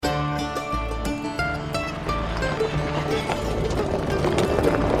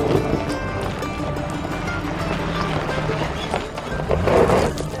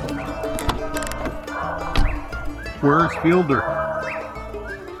Where's Fielder?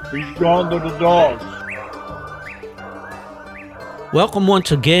 He's gone to the dogs. Welcome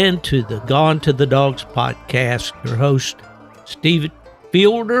once again to the Gone to the Dogs podcast. Your host, Steve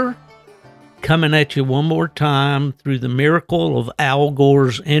Fielder, coming at you one more time through the miracle of Al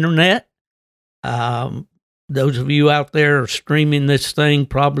Gore's internet. Those of you out there are streaming this thing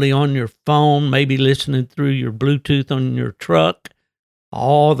probably on your phone, maybe listening through your Bluetooth on your truck.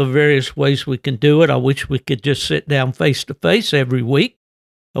 All the various ways we can do it. I wish we could just sit down face to face every week.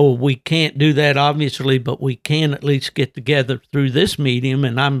 Oh, we can't do that, obviously, but we can at least get together through this medium,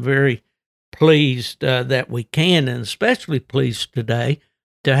 and I'm very pleased that we can, and especially pleased today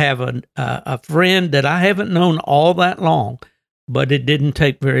to have a friend that I haven't known all that long, but it didn't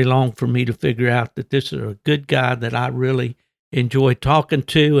take very long for me to figure out that this is a good guy that I really enjoy talking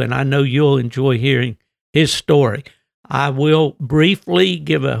to, and I know you'll enjoy hearing his story. I will briefly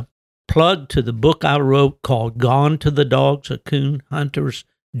give a plug to the book I wrote called Gone to the Dogs, A Coon Hunter's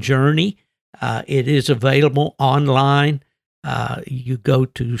Journey. It is available online. You go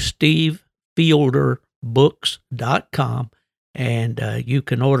to stevefielderbooks.com and you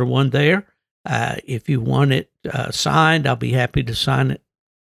can order one there. If you want it signed, I'll be happy to sign it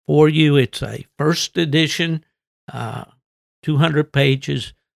for you. It's a first edition, 200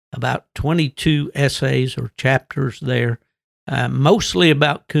 pages, about 22 essays or chapters there, mostly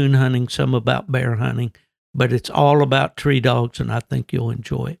about coon hunting, some about bear hunting, but it's all about tree dogs, and I think you'll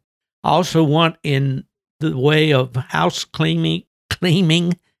enjoy it. I also want, in the way of house cleaning,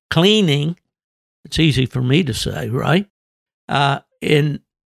 it's easy for me to say, right? To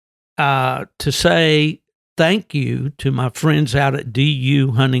say thank you to my friends out at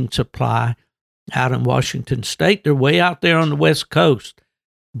DU Hunting Supply out in Washington State. They're way out there on the West Coast.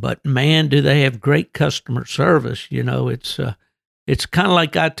 But man, do they have great customer service. You know, it's kind of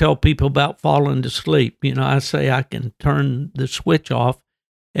like I tell people about falling to sleep. You know, I say I can turn the switch off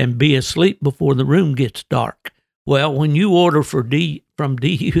and be asleep before the room gets dark. Well, when you order from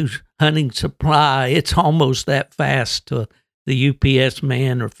DU's Hunting Supply, it's almost that fast to the UPS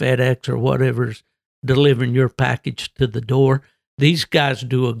man or FedEx or whatever's delivering your package to the door. These guys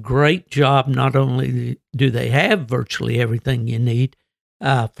do a great job. Not only do they have virtually everything you need,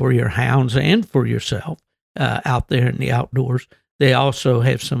 for your hounds and for yourself out there in the outdoors, they also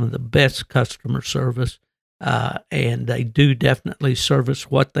have some of the best customer service, and they do definitely service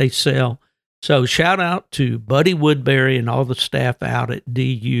what they sell. So shout out to Buddy Woodbury and all the staff out at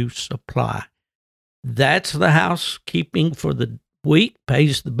DU Supply. That's the housekeeping for the week.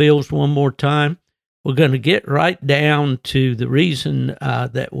 Pays the bills one more time. We're going to get right down to the reason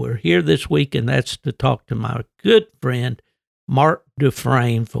that we're here this week, and that's to talk to my good friend, Mark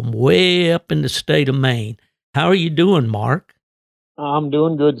Dufresne from way up in the state of Maine. How are you doing, Mark? I'm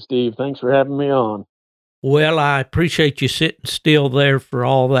doing good, Steve. Thanks for having me on. Well, I appreciate you sitting still there for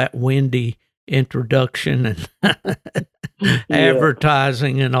all that windy introduction and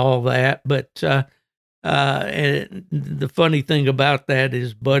advertising and all that. But and the funny thing about that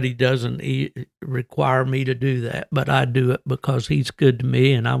is Buddy doesn't require me to do that, but I do it because he's good to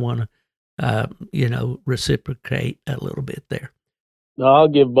me, and I want to reciprocate a little bit there. I'll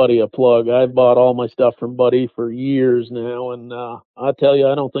give Buddy a plug. I've bought all my stuff from Buddy for years now, and I tell you,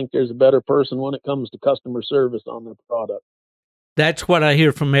 I don't think there's a better person when it comes to customer service on their product. That's what I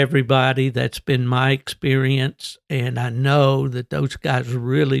hear from everybody. That's been my experience, and I know that those guys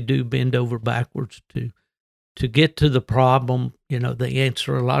really do bend over backwards to get to the problem. You know, they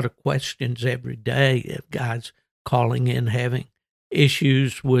answer a lot of questions every day of guys calling in having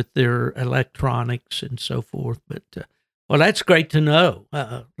issues with their electronics and so forth. But, well, that's great to know.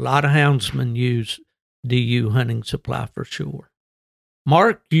 A lot of houndsmen use DU Hunting Supply for sure.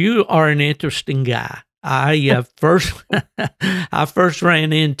 Mark, you are an interesting guy. I first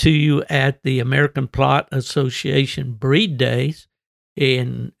ran into you at the American Plot Association Breed Days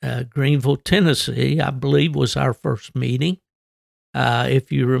in Greenville, Tennessee, I believe was our first meeting.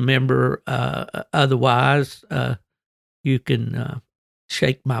 If you remember, otherwise, you can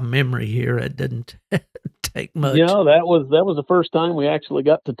shake my memory here. It didn't take much. You know, that was the first time we actually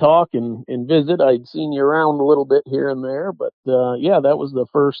got to talk and visit. I'd seen you around a little bit here and there, but that was the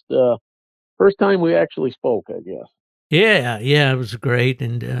first time we actually spoke, I guess. Yeah, it was great,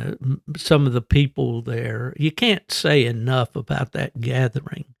 and some of the people there, you can't say enough about that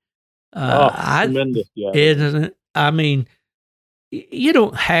gathering. Tremendous gathering. Isn't it? I mean, you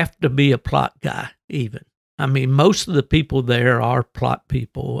don't have to be a plot guy, even. I mean, most of the people there are plot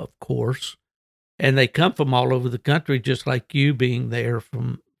people, of course, and they come from all over the country, just like you being there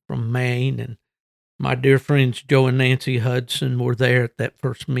from Maine. And my dear friends Joe and Nancy Hudson were there at that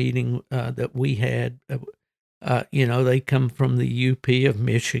first meeting that we had. They come from the UP of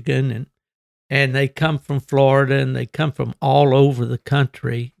Michigan, and they come from Florida, and they come from all over the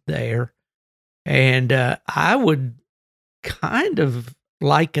country there. And I would kind of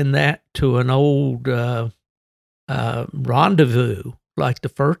liken that to an old rendezvous like the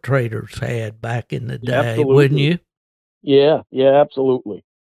fur traders had back in the day, Absolutely. wouldn't you? Yeah, absolutely.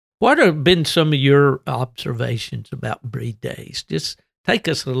 What have been some of your observations about breed days? Just take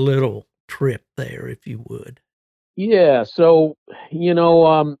us a little trip there, if you would. Yeah, so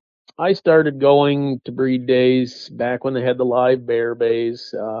I started going to breed days back when they had the live bear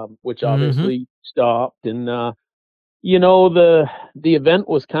bays, which Mm-hmm. obviously stopped, and the event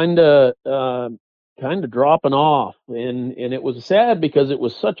was kind of dropping off, and it was sad because it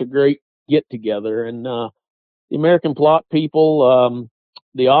was such a great get together, and the American Plot people,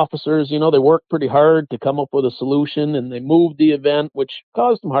 the officers, they worked pretty hard to come up with a solution, and they moved the event, which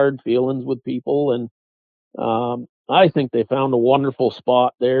caused some hard feelings with people, and I think they found a wonderful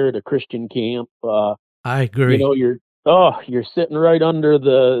spot there at a Christian camp. I agree. You're sitting right under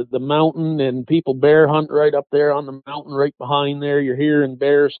the mountain, and people bear hunt right up there on the mountain right behind there. You're hearing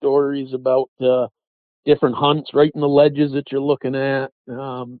bear stories about different hunts right in the ledges that you're looking at.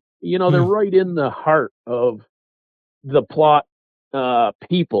 They're right in the heart of the Plot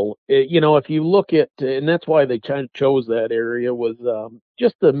people. If you look at, and that's why they chose that area, was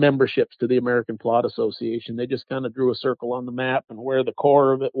just the memberships to the American Plot Association. They just kind of drew a circle on the map, and where the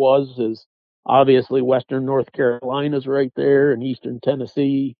core of it was is obviously Western North Carolina's right there, and Eastern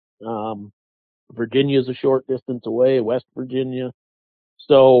Tennessee. Virginia's a short distance away, West Virginia.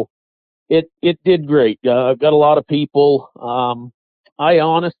 So it did great. I've got a lot of people. I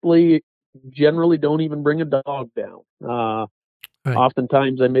honestly generally don't even bring a dog down. Right.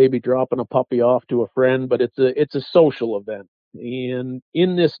 Oftentimes I may be dropping a puppy off to a friend, but it's a social event. And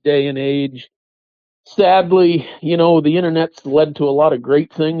in this day and age, sadly, the internet's led to a lot of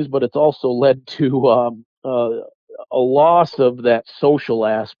great things, but it's also led to a loss of that social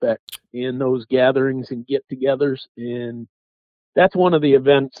aspect in those gatherings and get-togethers. And that's one of the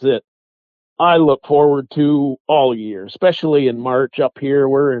events that I look forward to all year, especially in March up here.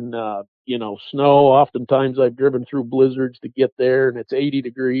 We're in, snow. Oftentimes I've driven through blizzards to get there, and it's 80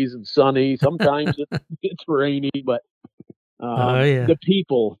 degrees and sunny. Sometimes it's rainy, but Oh, yeah. the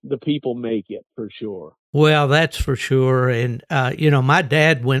people make it for sure. Well, that's for sure. And, my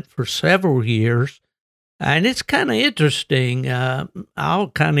dad went for several years, and it's kind of interesting. I'll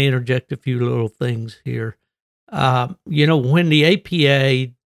kind of interject a few little things here. When the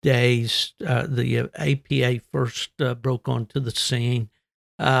APA days, the APA first broke onto the scene,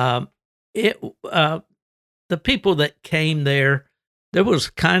 the people that came there was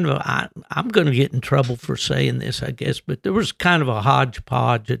kind of I'm going to get in trouble for saying this, I guess, but there was kind of a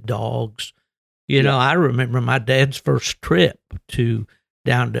hodgepodge of dogs. I remember my dad's first trip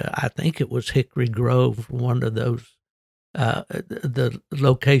down to, I think it was Hickory Grove, one of those, the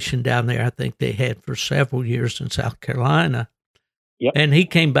location down there I think they had for several years in South Carolina. Yep. And he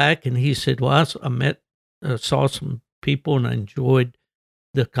came back and he said, well, saw some people and I enjoyed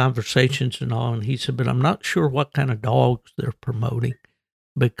the conversations and all. And he said, but I'm not sure what kind of dogs they're promoting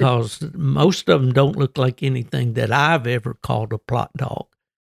because most of them don't look like anything that I've ever called a Plot dog.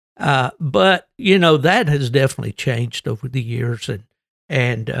 But, that has definitely changed over the years.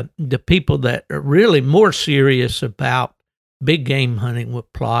 And the people that are really more serious about big game hunting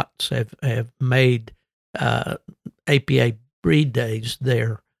with Plots have made APA breed days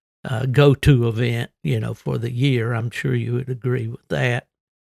their go-to event, for the year. I'm sure you would agree with that.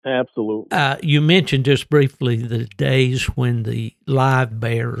 Absolutely. You mentioned just briefly the days when the live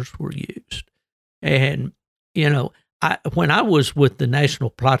bears were used. And, when I was with the National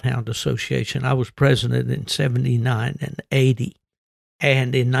Plot Hound Association, I was president in 79 and 80.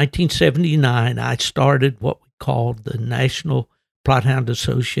 And in 1979, I started what we called the National Plot Hound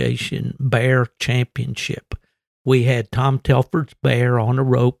Association Bear Championship. We had Tom Telford's bear on a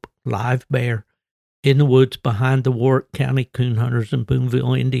rope, live bear, in the woods behind the Warwick County Coon Hunters in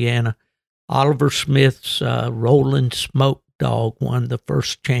Boonville, Indiana. Oliver Smith's Rolling Smoke dog won the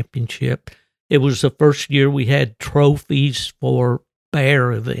first championship. It was the first year we had trophies for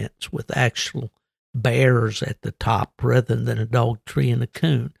bear events with actual bears at the top rather than a dog tree and a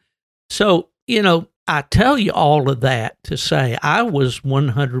coon. So, I tell you all of that to say I was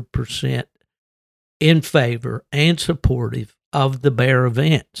 100% in favor and supportive of the bear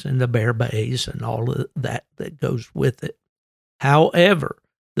events and the bear bays and all of that goes with it. However,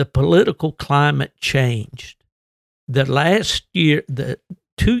 the political climate changed. The last year, the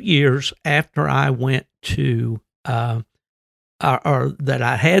 2 years after I went to or that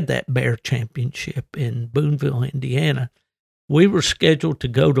I had that bear championship in Boonville, Indiana, we were scheduled to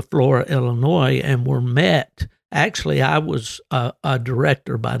go to Flora, Illinois, and were met. Actually, I was a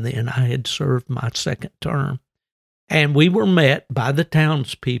director by then. I had served my second term. And we were met by the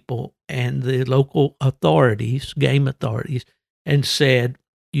townspeople and the local authorities, game authorities, and said,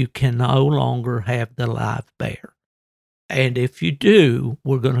 you can no longer have the live bear. And if you do,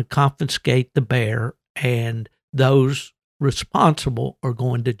 we're going to confiscate the bear, and those responsible are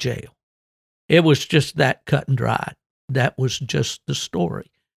going to jail. It was just that cut and dried. That was just the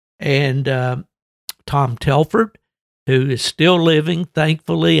story. And Tom Telford, who is still living,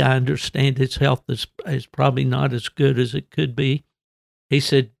 thankfully, I understand his health is probably not as good as it could be. He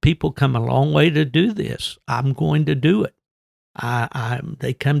said, people come a long way to do this. I'm going to do it.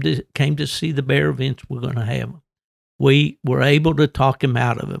 They came to see the bear events. We're going to have them. We were able to talk him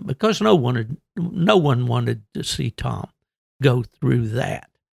out of it because no one wanted to see Tom go through that.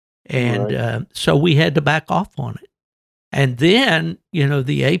 And Right. So we had to back off on it. And then,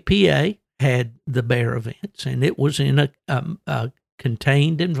 the APA had the bear events, and it was in a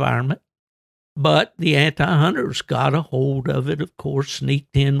contained environment. But the anti-hunters got a hold of it, of course,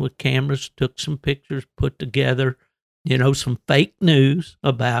 sneaked in with cameras, took some pictures, put together, some fake news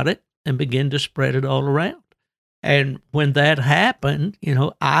about it, and began to spread it all around. And when that happened,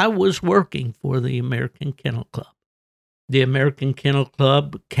 I was working for the American Kennel Club. The American Kennel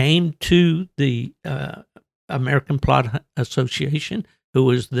Club came to the American Plot Association, who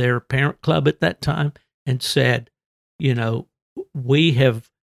was their parent club at that time, and said, we have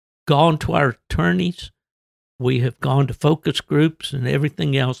gone to our attorneys, we have gone to focus groups and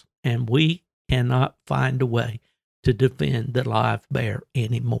everything else, and we cannot find a way to defend the live bear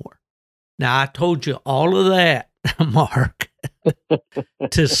anymore. Now, I told you all of that, Mark,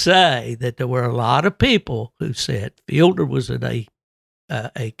 to say that there were a lot of people who said Fielder was at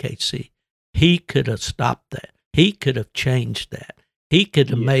AKC. He could have stopped that. He could have changed that. He could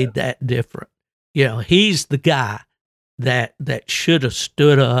have made that different. He's the guy that should have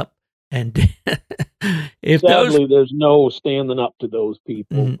stood up. And Sadly, there's no standing up to those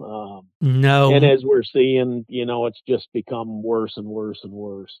people. No. And as we're seeing, it's just become worse and worse and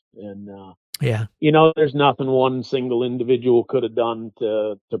worse. And, there's nothing one single individual could have done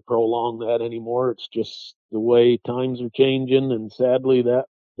to prolong that anymore. It's just the way times are changing. And sadly,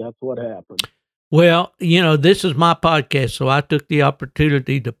 that's what happened. Well, this is my podcast, so I took the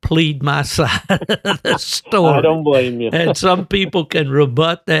opportunity to plead my side of the story. I don't blame you. And some people can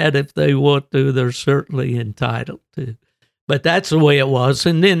rebut that if they want to. They're certainly entitled to. But that's the way it was.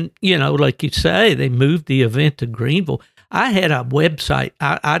 And then, like you say, they moved the event to Greenville. I had a website.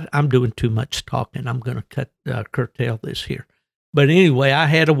 I'm doing too much talking. I'm going to curtail this here. But anyway, I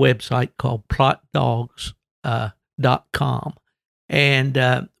had a website called plotdogs.com.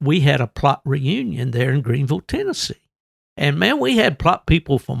 And we had a plot reunion there in Greenville, Tennessee. And, man, we had plot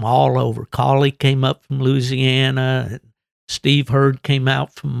people from all over. Colley came up from Louisiana, and Steve Hurd came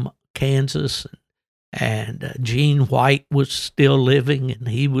out from Kansas, and Gene White was still living, and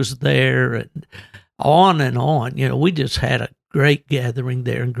he was there, and on and on. We just had a great gathering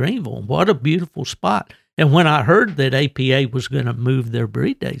there in Greenville. What a beautiful spot. And when I heard that APA was going to move their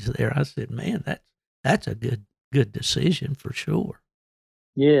breed days there, I said, man, that's a good decision for sure.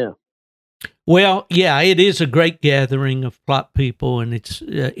 Yeah. Well, yeah, it is a great gathering of plot people, and it's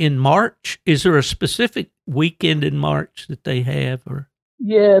in March. Is there a specific weekend in March that they have? Or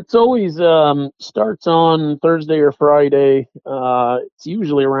Yeah, it's always starts on Thursday or Friday. It's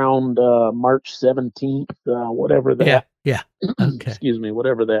usually around March 17th, whatever that. Yeah. Okay. Excuse me,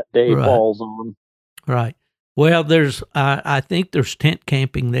 whatever that day falls on. Right. Well, there's I think there's tent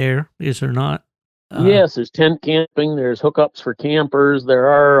camping there, is there not? Yes, there's tent camping. There's hookups for campers. There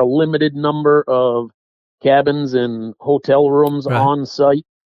are a limited number of cabins and hotel rooms on site.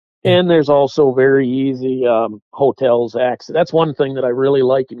 And there's also very easy hotels access. That's one thing that I really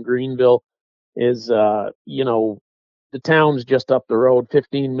like in Greenville is, the town's just up the road,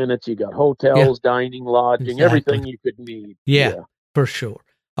 15 minutes. You got hotels, dining, lodging, everything you could need. Yeah, for sure.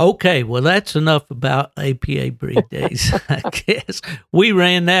 Okay, well, that's enough about APA breed days, I guess. We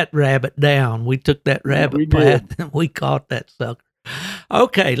ran that rabbit down. We took that rabbit path and we caught that sucker.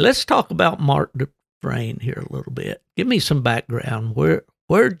 Okay, let's talk about Mark Dufresne here a little bit. Give me some background.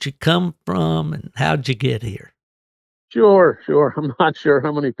 Where'd you come from and how'd you get here? Sure. I'm not sure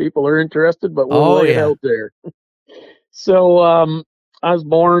how many people are interested, but we'll lay it out there. So I was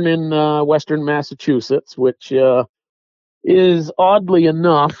born in Western Massachusetts, which is oddly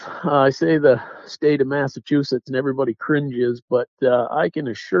enough, I say the state of Massachusetts and everybody cringes, but I can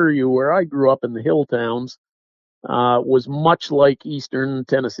assure you where I grew up in the hill towns, was much like Eastern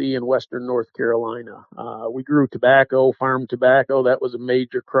Tennessee and Western North Carolina. We grew tobacco, farm tobacco. That was a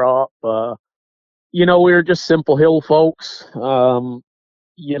major crop. We were just simple hill folks. The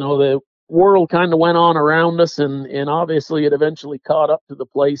world kind of went on around us, and obviously it eventually caught up to the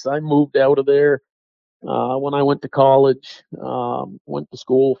place. I moved out of there when I went to college, went to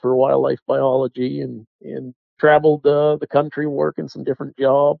school for wildlife biology, and traveled the country working some different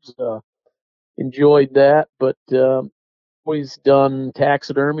jobs. Enjoyed that, but always done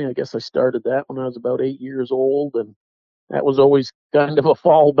taxidermy. I guess I started that when I was about 8 years old, and that was always kind of a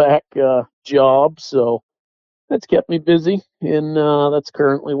fallback job. So that's kept me busy, and that's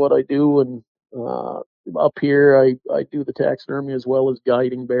currently what I do. And up here, I do the taxidermy as well as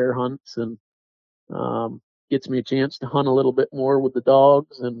guiding bear hunts, and gets me a chance to hunt a little bit more with the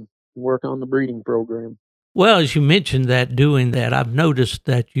dogs and work on the breeding program. Well, as you mentioned that, doing that, I've noticed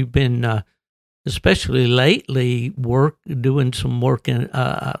that you've been, especially lately, doing some work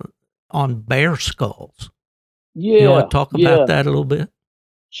on bear skulls. Yeah, you want to talk about that a little bit?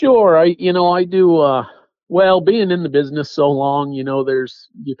 Sure. I do. Well, being in the business so long, you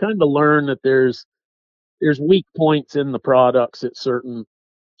kind of learn that there's weak points in the products at certain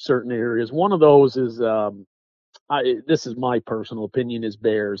areas. One of those is this is my personal opinion, is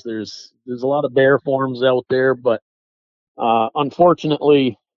bears. There's a lot of bear forms out there, but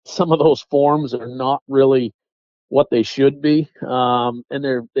unfortunately, some of those forms are not really what they should be,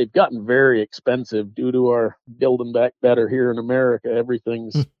 and they've gotten very expensive due to our building back better here in America.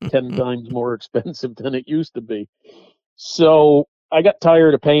 Everything's 10 times more expensive than it used to be. So I got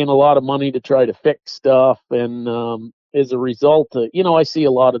tired of paying a lot of money to try to fix stuff, and as a result, I see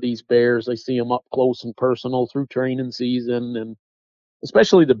a lot of these bears. I see them up close and personal through training season, and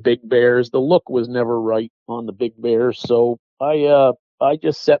especially the big bears. The look was never right on the big bears, so I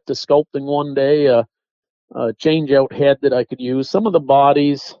just set to sculpting one day a change out head that I could use. Some of the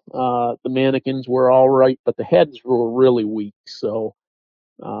bodies, the mannequins were all right, but the heads were really weak. So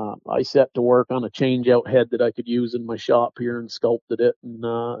I set to work on a change out head that I could use in my shop here and sculpted it,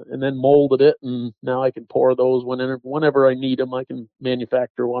 and then molded it. And now I can pour those whenever I need them. I can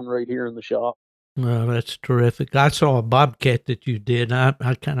manufacture one right here in the shop. Well, that's terrific. I saw a bobcat that you did. I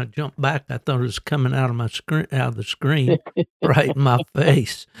kind of jumped back. I thought it was coming out of the screen, right in my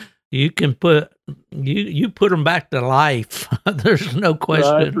face. You can put them back to life. There's no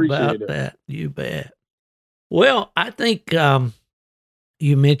question about that. You bet. Well, I think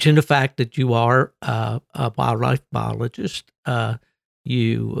you mentioned the fact that you are a wildlife biologist.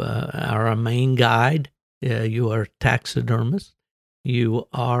 You are a Maine guide. You are a taxidermist. You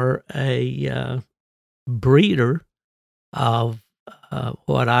are a breeder of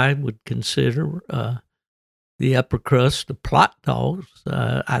what I would consider the upper crust, the Plott dogs.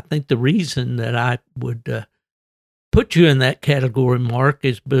 I think the reason that I would put you in that category, Mark,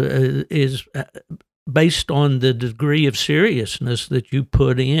 is based on the degree of seriousness that you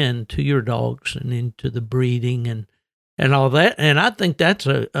put into your dogs and into the breeding and all that. And I think that's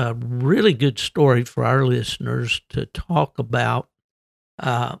a really good story for our listeners to talk about,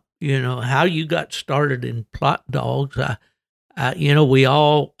 how you got started in Plott dogs.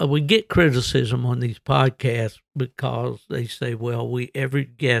 We get criticism on these podcasts because they say, well, every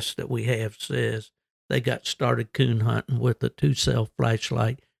guest that we have says they got started coon hunting with a 2-cell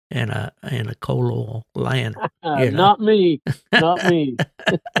flashlight and a coal oil lantern. Not me.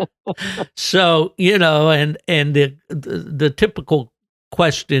 So, and the typical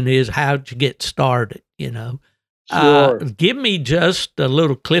question is, how'd you get started? Sure. Give me just a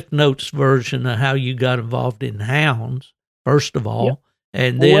little Cliff Notes version of how you got involved in hounds, first of all, yep.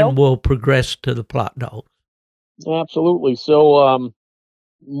 And then we'll progress to the Plott dogs. Absolutely. So,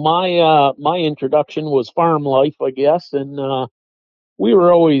 my introduction was farm life, I guess, and we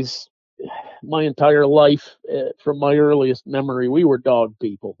were always, my entire life, from my earliest memory, we were dog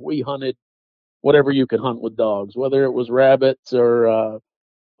people. We hunted whatever you could hunt with dogs, whether it was rabbits or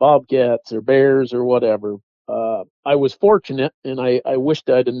bobcats or bears or whatever. I was fortunate, and I wished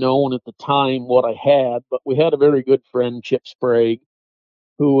I'd have known at the time what I had, but we had a very good friend, Chip Sprague,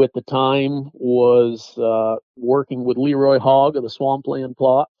 who at the time was working with Leroy Hogg of the Swampland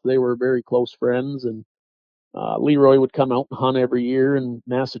Plott. They were very close friends, and Leroy would come out and hunt every year in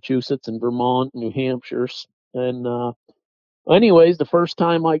Massachusetts and Vermont and New Hampshire. And anyways, the first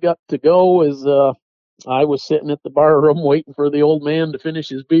time I got to go is I was sitting at the bar room waiting for the old man to finish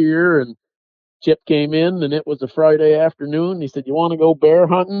his beer, and Chip came in, and it was a Friday afternoon. He said, "You want to go bear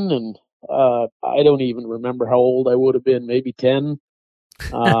hunting?" And I don't even remember how old I would have been, maybe 10.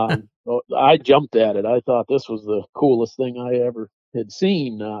 I jumped at it. I thought this was the coolest thing I ever had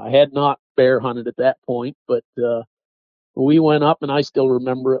seen. I had not bear hunted at that point, but we went up, and I still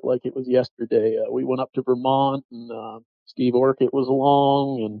remember it like it was yesterday. We went up to Vermont, and Steve Orchett was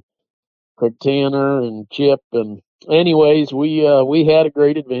along, and Craig Tanner and Chip, and anyways, we had a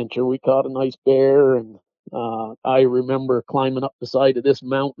great adventure. We caught a nice bear, and I remember climbing up the side of this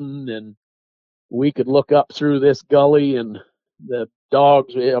mountain, and we could look up through this gully, and the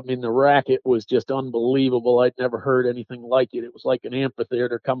dogs. I mean, the racket was just unbelievable. I'd never heard anything like it. It was like an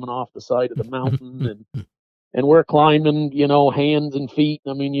amphitheater coming off the side of the mountain, and we're climbing, hands and feet.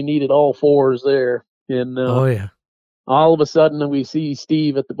 I mean, you needed all fours there, and Oh yeah. all of a sudden we see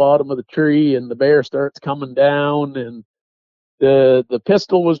Steve at the bottom of the tree, and the bear starts coming down, and the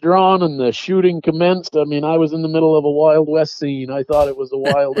pistol was drawn and the shooting commenced. I mean, I was in the middle of a Wild West scene. I thought it was the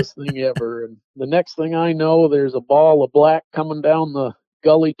wildest thing ever. And the next thing I know, there's a ball of black coming down the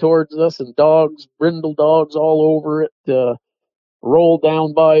gully towards us, and dogs, brindle dogs all over it, rolled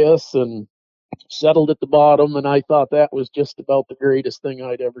down by us and settled at the bottom. And I thought that was just about the greatest thing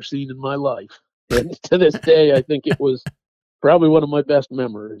I'd ever seen in my life. And to this day, I think it was probably one of my best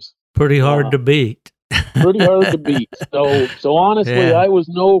memories. Pretty hard to beat. Pretty hard to beat. So honestly, Yeah. I was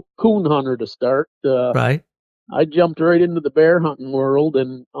no coon hunter to start. Right. I jumped right into the bear hunting world,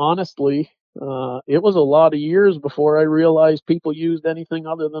 and honestly, it was a lot of years before I realized people used anything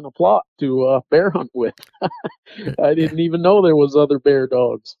other than a plot to bear hunt with. I didn't even know there was other bear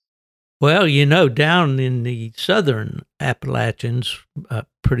dogs. Well, down in the southern Appalachians,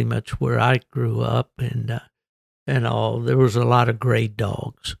 pretty much where I grew up and all, there was a lot of gray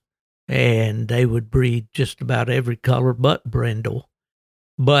dogs, and they would breed just about every color but brindle.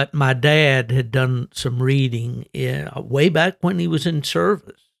 But my dad had done some reading way back when he was in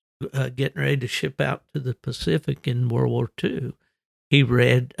service, getting ready to ship out to the Pacific in World War II. He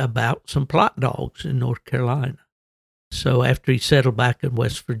read about some plot dogs in North Carolina. So after he settled back in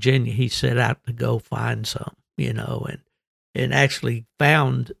West Virginia, he set out to go find some, and actually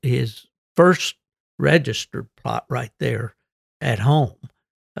found his first registered plot right there at home.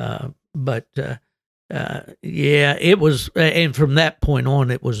 Yeah, it was, and from that point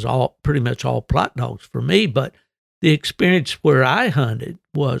on, it was pretty much all plot dogs for me. But the experience where I hunted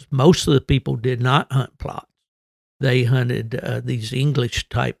was most of the people did not hunt plots. They hunted these English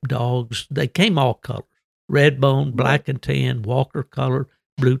type dogs. They came all colors: red bone, black and tan, Walker color,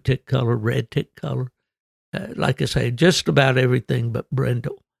 blue tick color, red tick color. Like I say, just about everything but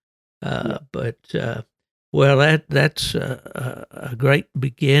brindle. Well, that's a great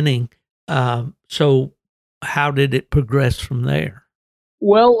beginning. So how did it progress from there?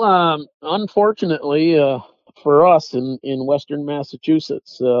 Well, unfortunately, for us in Western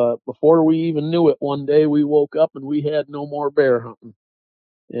Massachusetts, before we even knew it, one day we woke up and we had no more bear hunting.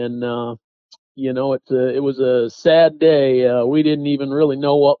 And, it was a sad day. We didn't even really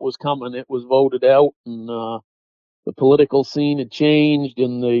know what was coming. It was voted out, and the political scene had changed,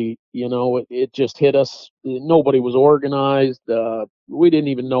 and it just hit us. Nobody was organized. We didn't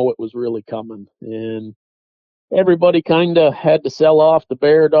even know it was really coming, and everybody kind of had to sell off the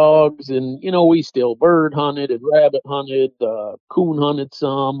bear dogs. And we still bird hunted and rabbit hunted, coon hunted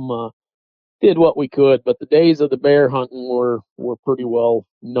some, did what we could, but the days of the bear hunting were pretty well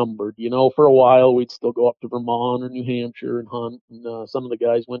numbered. For a while we'd still go up to Vermont or New Hampshire and hunt, and some of the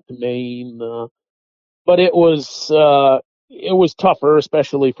guys went to Maine, but it was tougher,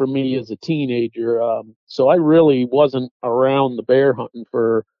 especially for me as a teenager. So I really wasn't around the bear hunting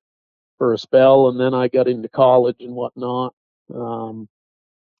for a spell, and then I got into college and whatnot. And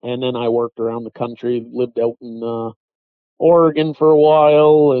then I worked around the country, lived out in Oregon for a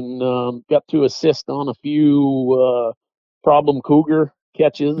while, and got to assist on a few problem cougar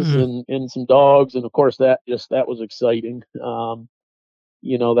catches and some dogs. And of course, that was exciting.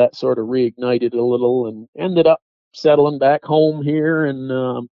 That sort of reignited a little, and ended up settling back home here,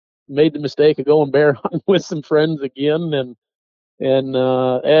 and made the mistake of going bear hunting with some friends again, and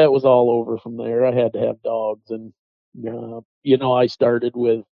it was all over from there. I had to have dogs, and I started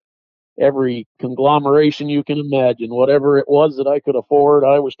with every conglomeration you can imagine. Whatever it was that I could afford,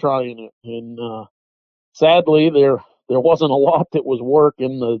 I was trying it. And sadly, there wasn't a lot that was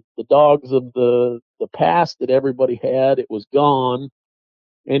working. The dogs of the past that everybody had, it was gone.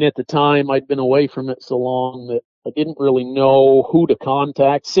 And at the time, I'd been away from it so long that I didn't really know who to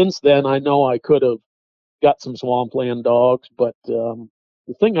contact. Since then, I know I could have got some swampland dogs, but the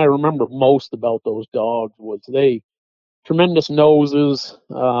thing I remember most about those dogs was tremendous noses,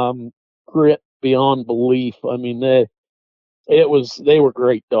 grit beyond belief. I mean, they were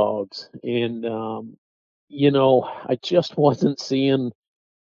great dogs, and I just wasn't seeing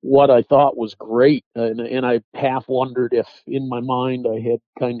what I thought was great. And I half wondered if in my mind I had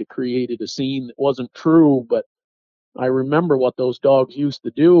kind of created a scene that wasn't true, but I remember what those dogs used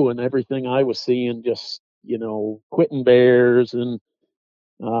to do and everything I was seeing, just, quitting bears and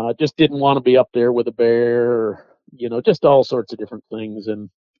just didn't want to be up there with a bear, or, just all sorts of different things. And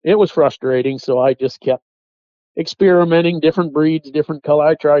it was frustrating. So I just kept experimenting, different breeds, different color.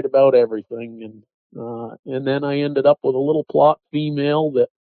 I tried about everything. And then I ended up with a little plot female that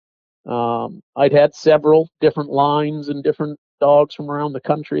I'd had several different lines and different dogs from around the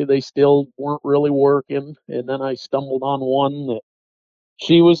country. They still weren't really working. And then I stumbled on one that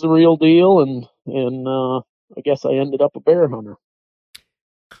she was the real deal. And I guess I ended up a bear hunter.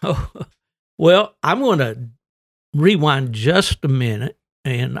 Oh, well, I'm going to rewind just a minute,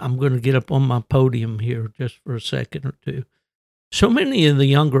 and I'm going to get up on my podium here just for a second or two. So many of the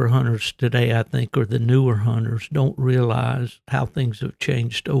younger hunters today, I think, or the newer hunters, don't realize how things have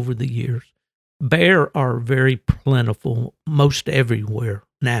changed over the years. Bear are very plentiful most everywhere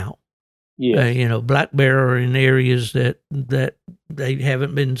now. Yeah. Black bear are in areas that they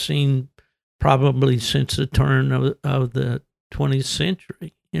haven't been seen probably since the turn of the 20th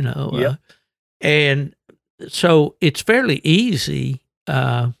century. Yep. And so it's fairly easy.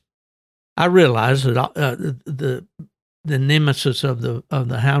 I realize that the nemesis of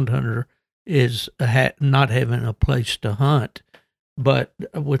the hound hunter is not having a place to hunt, but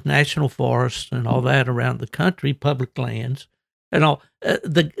with national forests and all that around the country, public lands and all,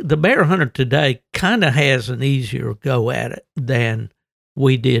 the bear hunter today kind of has an easier go at it than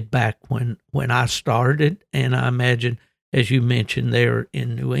we did back when I started. And I imagine, as you mentioned there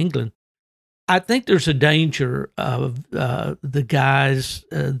in New England, I think there's a danger of the guys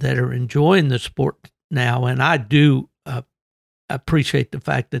that are enjoying the sport now, and I do appreciate the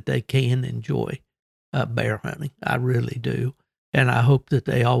fact that they can enjoy bear hunting. I really do, and I hope that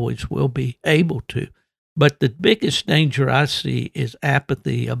they always will be able to. But the biggest danger I see is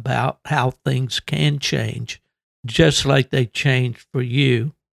apathy about how things can change, just like they changed for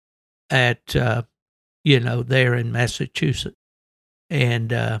you at, there in Massachusetts.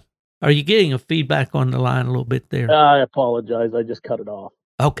 And are you getting a feedback on the line a little bit there? I apologize. I just cut it off.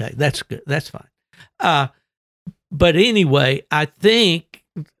 Okay, that's good. That's fine. But anyway, I think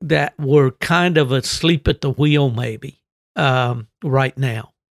that we're kind of asleep at the wheel maybe right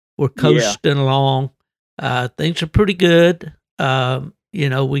now. We're coasting along. Things are pretty good.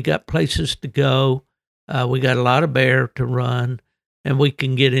 We got places to go. We got a lot of bear to run, and we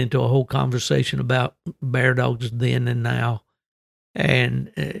can get into a whole conversation about bear dogs then and now.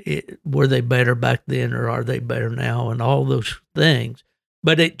 And were they better back then, or are they better now, and all those things.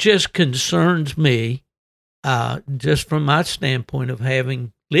 But it just concerns me, just from my standpoint of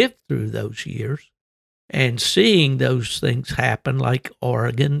having lived through those years and seeing those things happen, like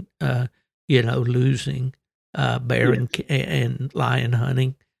Oregon, losing bear and lion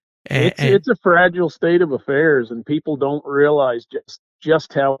hunting. It's a fragile state of affairs, and people don't realize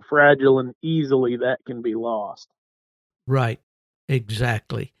just how fragile and easily that can be lost. Right.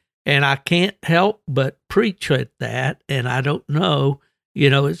 Exactly. And I can't help but preach at that. And I don't know,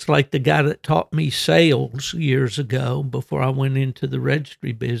 it's like the guy that taught me sales years ago before I went into the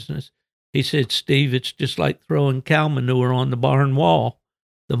registry business. He said, Steve, it's just like throwing cow manure on the barn wall.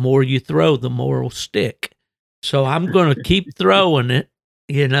 The more you throw, the more it'll stick. So I'm going to keep throwing it.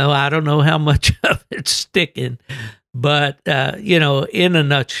 I don't know how much of it's sticking. But, in a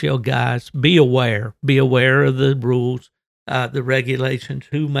nutshell, guys, be aware. Be aware of the rules. The regulations,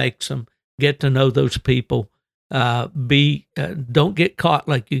 who makes them, get to know those people. Don't get caught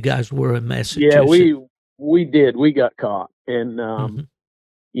like you guys were in Massachusetts. Yeah, we did. We got caught, and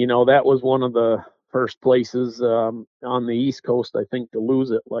that was one of the first places on the East Coast, I think, to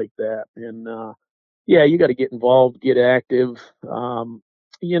lose it like that. And you got to get involved, get active.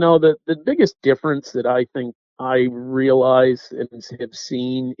 The biggest difference that I think I realize and have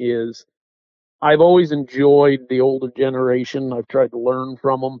seen is, I've always enjoyed the older generation. I've tried to learn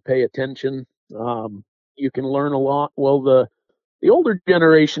from them, pay attention. You can learn a lot. Well, the older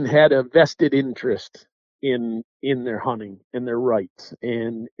generation had a vested interest in their hunting and their rights,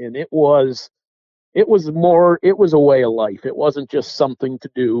 and it was a way of life. It wasn't just something to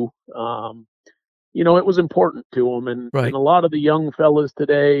do. It was important to them, and a lot of the young fellas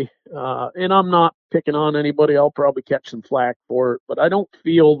today. And I'm not picking on anybody. I'll probably catch some flack for it, but I don't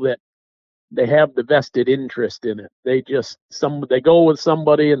feel that they have the vested interest in it. They go with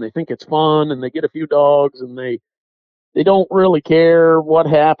somebody and they think it's fun, and they get a few dogs, and they don't really care what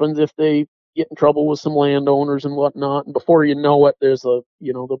happens if they get in trouble with some landowners and whatnot. And before you know it,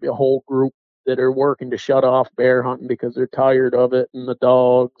 there'll be a whole group that are working to shut off bear hunting because they're tired of it, and the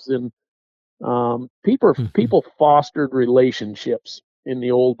dogs, and people fostered relationships in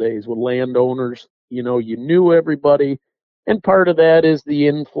the old days with landowners. You knew everybody, and part of that is the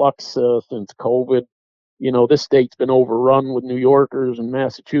influx since COVID. This state's been overrun with New Yorkers and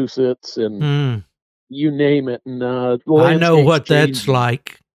Massachusetts and you name it. And the I know what changing. that's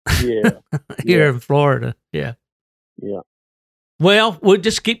like. Yeah, Here in Florida. Yeah. Well, we'll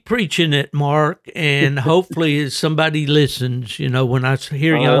just keep preaching it, Mark, and hopefully somebody listens. When I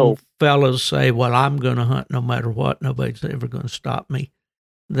hear young fellows say, "Well, I'm going to hunt no matter what. Nobody's ever going to stop me."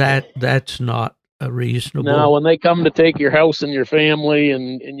 That's not a reasonable. Now, when they come to take your house and your family,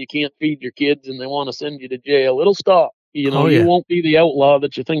 and you can't feed your kids, and they want to send you to jail, it'll stop. You won't be the outlaw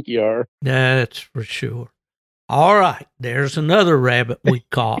that you think you are. That's for sure. All right, there's another rabbit we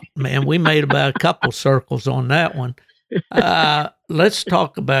caught. Man, we made about a couple circles on that one. Let's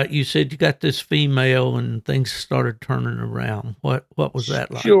talk about, you said you got this female and things started turning around. What was that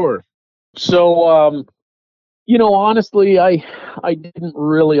like? Sure. So, honestly, I didn't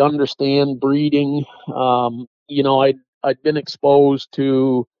really understand breeding. I'd been exposed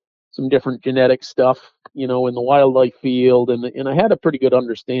to some different genetic stuff, in the wildlife field, and I had a pretty good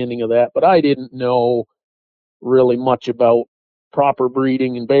understanding of that, but I didn't know really much about proper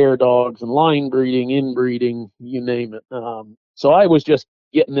breeding and bear dogs and line breeding, inbreeding, you name it. So I was just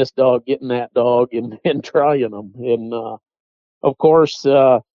getting this dog, getting that dog, and trying them. And of course,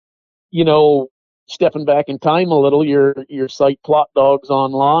 stepping back in time a little, your site Plot Dogs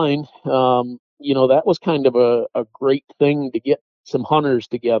Online, that was kind of a great thing to get some hunters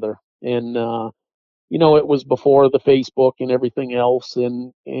together. And it was before the Facebook and everything else.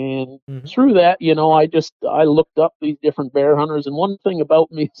 And through that, I looked up these different bear hunters. And one thing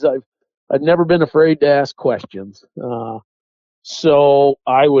about me is I've never been afraid to ask questions. So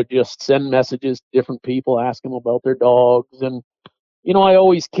I would just send messages to different people, ask them about their dogs. And, I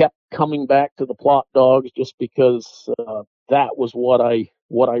always kept coming back to the Plot Dogs just because that was what I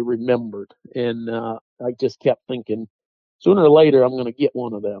remembered. And I just kept thinking, sooner or later, I'm going to get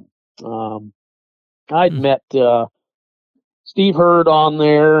one of them. I'd met Steve Hurd on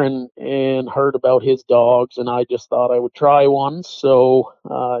there and heard about his dogs, and I just thought I would try one. So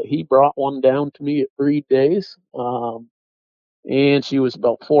he brought one down to me at breed days, and she was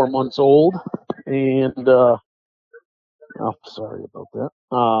about 4 months old. And sorry about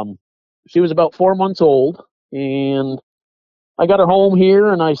that. She was about 4 months old, and I got her home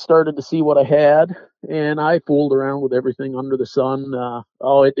here, and I started to see what I had, and I fooled around with everything under the sun.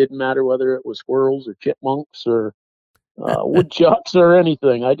 It didn't matter whether it was squirrels or chipmunks or woodchucks or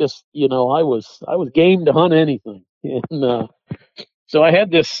anything. I just, I was game to hunt anything. And so I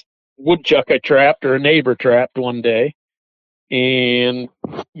had this woodchuck I trapped, or a neighbor trapped one day, and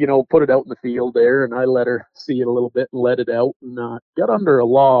put it out in the field there, and I let her see it a little bit and let it out, and got under a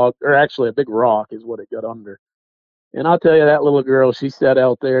log, or actually a big rock is what it got under. And I'll tell you, that little girl, she sat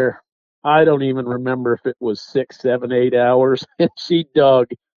out there, I don't even remember if it was 6, 7, 8 hours, and she dug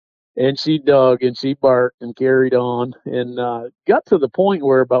and she dug and she barked and carried on, and got to the point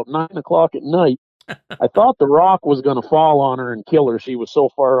where about 9 o'clock at night, I thought the rock was going to fall on her and kill her. She was so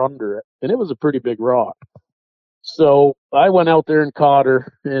far under it, and it was a pretty big rock. So I went out there and caught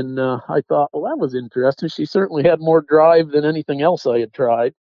her, and I thought, well, that was interesting. She certainly had more drive than anything else I had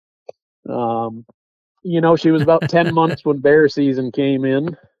tried. She was about 10 months when bear season came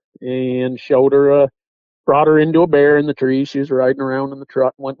in, and brought her into a bear in the tree. She was riding around in the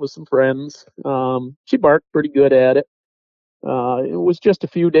truck, went with some friends. She barked pretty good at it. It was just a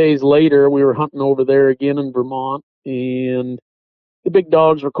few days later, we were hunting over there again in Vermont, and the big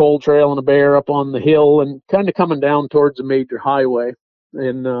dogs were cold trailing a bear up on the hill and kind of coming down towards a major highway.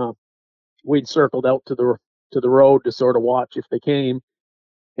 And we'd circled out to the road to sort of watch if they came.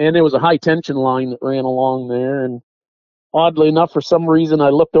 And there was a high tension line that ran along there. And oddly enough, for some reason, I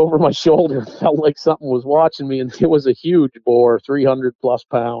looked over my shoulder and felt like something was watching me. And it was a huge boar, 300 plus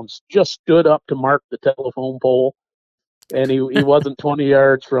pounds, just stood up to mark the telephone pole. And he wasn't 20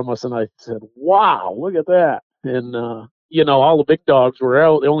 yards from us. And I said, wow, look at that. And, all the big dogs were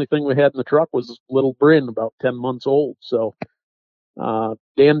out. The only thing we had in the truck was little Bryn, about 10 months old. So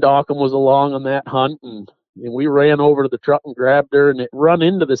Dan Dockham was along on that hunt, and we ran over to the truck and grabbed her, and it run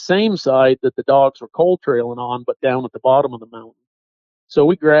into the same side that the dogs were cold trailing on, but down at the bottom of the mountain. So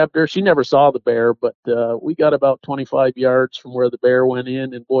we grabbed her. She never saw the bear, but we got about 25 yards from where the bear went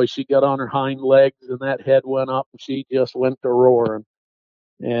in, and boy, she got on her hind legs, and that head went up, and she just went to roaring.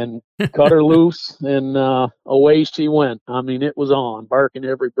 And cut her loose, and away she went. I mean, it was on, barking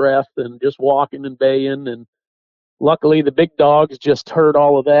every breath and just walking and baying. And luckily, the big dogs just heard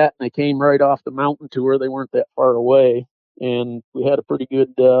all of that, and they came right off the mountain to her. They weren't that far away, and we had a pretty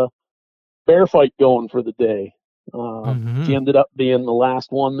good bear fight going for the day. She ended up being the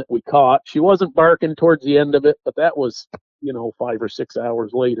last one that we caught. She wasn't barking towards the end of it, but that was, 5 or 6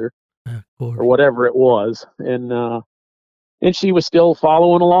 hours later or whatever it was. And she was still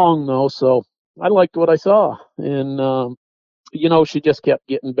following along though. So I liked what I saw. And, she just kept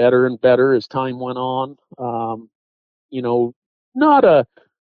getting better and better as time went on. Not a,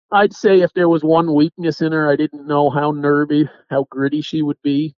 I'd say if there was one weakness in her, I didn't know how nervy, how gritty she would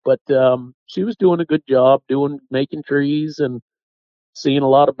be, but she was doing a good job making trees and seeing a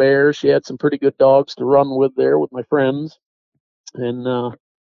lot of bears. She had some pretty good dogs to run with there with my friends, and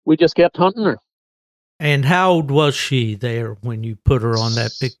we just kept hunting her. And how old was she there when you put her on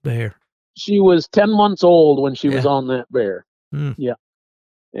that big bear? She was 10 months old when she was on that bear. Yeah.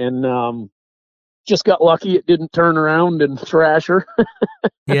 And just got lucky it didn't turn around and thrash her.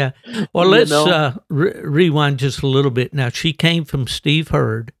 Yeah. Well, let's rewind just a little bit. Now, she came from Steve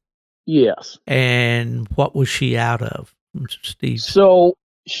Hurd. Yes. And what was she out of, Steve? So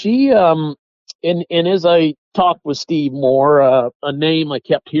she, and as I talked with Steve more, a name I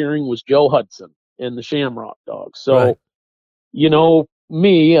kept hearing was Joe Hudson and the Shamrock Dog. So,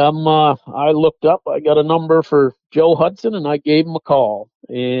 me, I looked up, I got a number for Joe Hudson, and I gave him a call.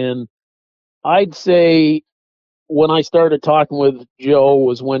 And I'd say when I started talking with Joe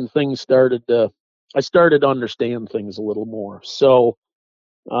was when I started to understand things a little more. So,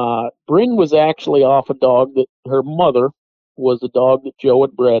 Bryn was actually off a dog that her mother was a dog that Joe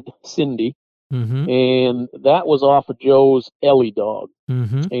had bred, Cindy. And that was off of Joe's Ellie dog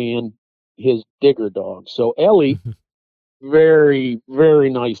and his Digger dog. So Ellie, very, very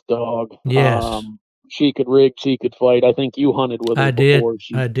nice dog. Yes. She could rig, she could fight. I think you hunted with her before.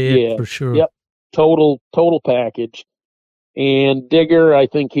 I did, for sure. Yep. Total package. And Digger, I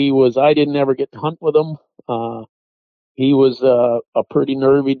think I didn't ever get to hunt with him. He was a pretty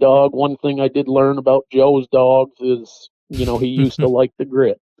nervy dog. One thing I did learn about Joe's dogs is, he used to like the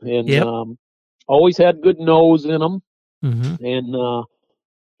grit. And always had good nose in him. And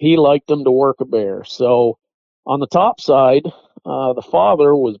he liked them to work a bear. So on the top side, the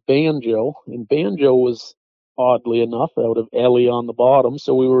father was Banjo, and Banjo was, oddly enough, out of Ellie on the bottom.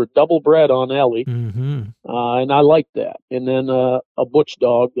 So we were double bred on Ellie, and I liked that. And then a butch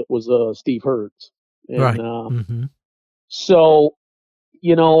dog that was Steve Hurd's. And, so,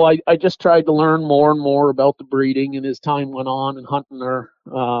 I just tried to learn more and more about the breeding, and as time went on and hunting her,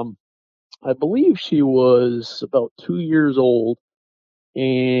 I believe she was about 2 years old,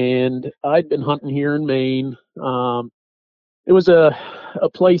 and I'd been hunting here in Maine. It was a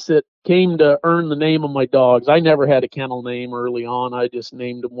place that came to earn the name of my dogs. I never had a kennel name early on. I just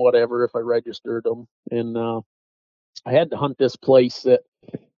named them whatever if I registered them. And I had to hunt this place that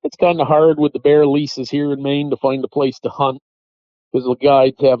it's kind of hard with the bear leases here in Maine to find a place to hunt because the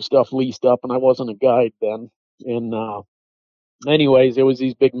guides have stuff leased up, and I wasn't a guide then. And anyways, there was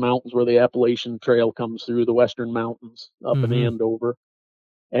these big mountains where the Appalachian Trail comes through, the Western Mountains up in Andover.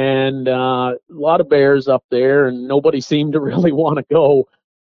 And a lot of bears up there, and nobody seemed to really want to go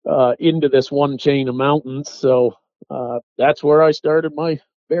into this one chain of mountains. So that's where I started my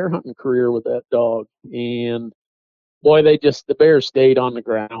bear hunting career with that dog. And boy, the bears stayed on the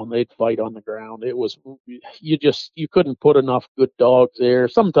ground. They'd fight on the ground. It was, you couldn't put enough good dogs there.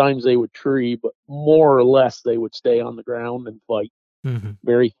 Sometimes they would tree, but more or less they would stay on the ground and fight.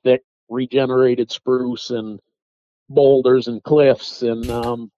 Very thick, regenerated spruce and boulders and cliffs,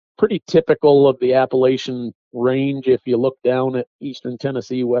 and pretty typical of the Appalachian range. If you look down at eastern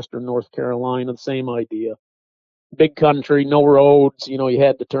Tennessee, western North Carolina, the same idea. Big country, no roads. You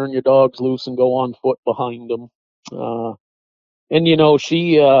had to turn your dogs loose and go on foot behind them. And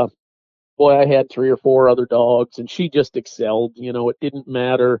she, boy, I had 3 or 4 other dogs, and she just excelled. It didn't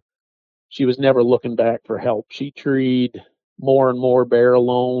matter. She was never looking back for help. She treed more and more bear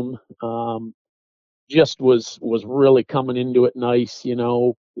alone. Just was really coming into it nice.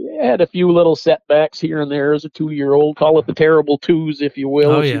 Had a few little setbacks here and there as a 2-year-old. Call it the terrible twos, if you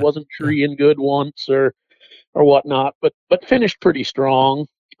will. Oh, yeah. She wasn't treeing good once or whatnot, but finished pretty strong.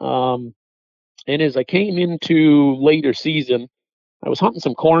 And as I came into later season, I was hunting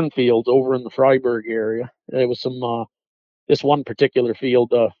some cornfields over in the Freiburg area. There was this one particular field,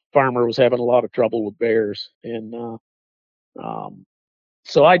 the farmer was having a lot of trouble with bears. And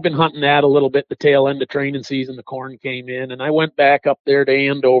so I'd been hunting that a little bit the tail end of training season. The corn came in, and I went back up there to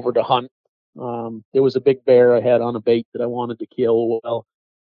Andover to hunt. There was a big bear I had on a bait that I wanted to kill. Well,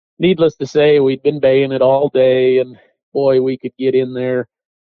 needless to say, we'd been baying it all day, and boy, we could get in there.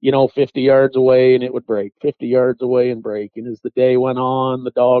 50 yards away and it would break, 50 yards away and break. And as the day went on,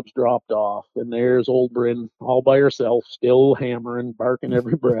 the dogs dropped off. And there's old Bryn all by herself, still hammering, barking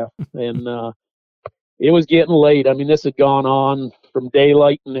every breath. And it was getting late. I mean, this had gone on from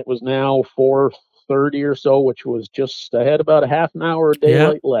daylight, and it was now 4:30 or so, which was just, I had about a half an hour of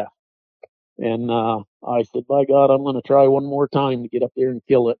daylight left. And I said, by God, I'm going to try one more time to get up there and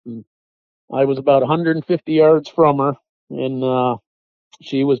kill it. And I was about 150 yards from her, and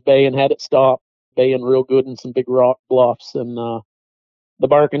she was baying, had it stopped, baying real good in some big rock bluffs. And the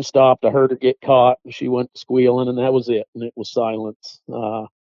barking stopped. I heard her get caught, and she went squealing, and that was it. And it was silence.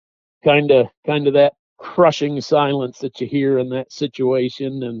 Kind of that crushing silence that you hear in that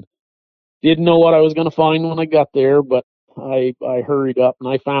situation. And didn't know what I was going to find when I got there, but I hurried up and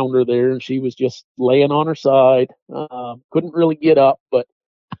I found her there, and she was just laying on her side. Couldn't really get up, but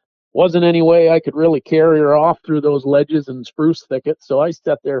wasn't any way I could really carry her off through those ledges and spruce thickets. So I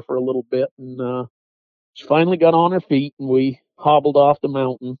sat there for a little bit, and she finally got on her feet, and we hobbled off the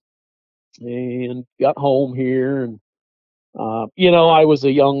mountain and got home here. And I was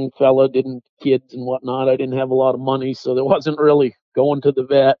a young fella, didn't kids and whatnot. I didn't have a lot of money, so there wasn't really going to the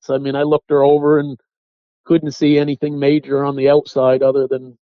vets. I mean, I looked her over and couldn't see anything major on the outside other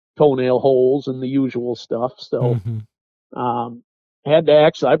than toenail holes and the usual stuff. So,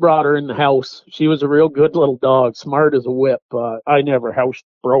 I brought her in the house. She was a real good little dog, smart as a whip. I never house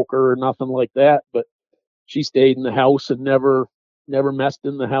broke her or nothing like that, but she stayed in the house and never messed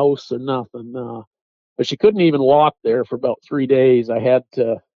in the house or nothing. But she couldn't even walk there for about 3 days. I had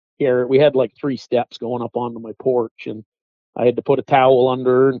to carry. We had like 3 steps going up onto my porch, and I had to put a towel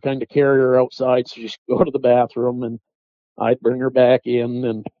under her and kind of carry her outside so she could go to the bathroom, and I'd bring her back in.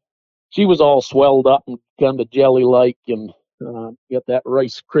 And she was all swelled up and kind of jelly-like, and got that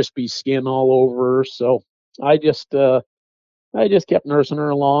Rice Krispie skin all over her. So I just kept nursing her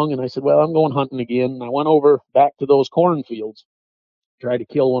along, and I said, well, I'm going hunting again. And I went over back to those cornfields, tried to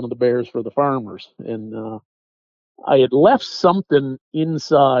kill one of the bears for the farmers. And I had left something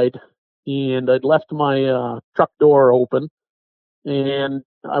inside, and I'd left my truck door open. And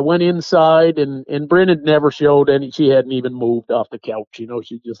I went inside, and Bryn had never showed any. She hadn't even moved off the couch.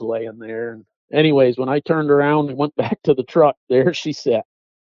 She's just laying there. And anyways, when I turned around and went back to the truck, there she sat.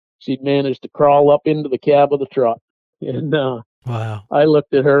 She'd managed to crawl up into the cab of the truck. And wow. I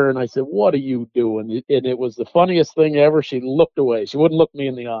looked at her and I said, what are you doing? And it was the funniest thing ever. She looked away. She wouldn't look me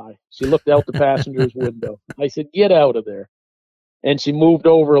in the eye. She looked out the passenger's window. I said, get out of there. And she moved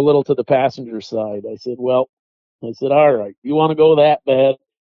over a little to the passenger side. I said, all right, you want to go that bad?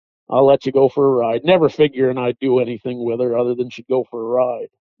 I'll let you go for a ride. Never figuring I'd do anything with her other than she'd go for a ride.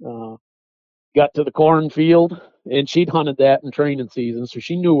 Got to the cornfield, and she'd hunted that in training season, so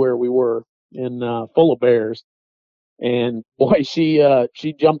she knew where we were, and full of bears. And boy,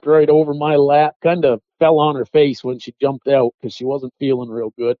 she jumped right over my lap, kind of fell on her face when she jumped out because she wasn't feeling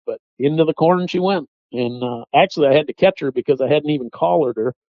real good. But into the corn she went. And actually, I had to catch her because I hadn't even collared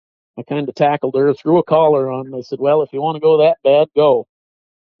her. I kind of tackled her, threw a collar on, and I said, well, if you want to go that bad, go.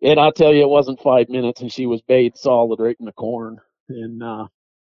 And I'll tell you, it wasn't 5 minutes, and she was bayed solid right in the corn. And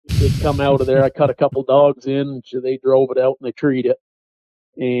they'd come out of there. I cut a couple dogs in. So they drove it out, and they treed it.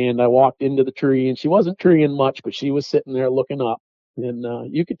 And I walked into the tree, and she wasn't treeing much, but she was sitting there looking up. And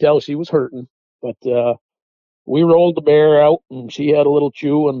you could tell she was hurting. But we rolled the bear out, and she had a little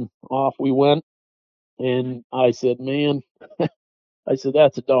chew, and off we went. And I said, man, that's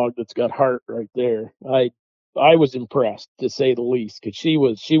a dog that's got heart right there. I was impressed, to say the least, because she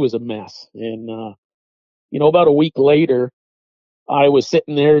was a mess. And about a week later, I was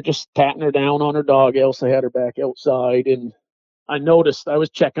sitting there just patting her down on her dog. Elsa had her back outside, and I noticed I was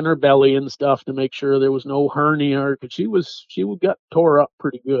checking her belly and stuff to make sure there was no hernia, because she got tore up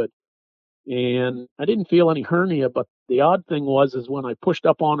pretty good. And I didn't feel any hernia, but the odd thing is when I pushed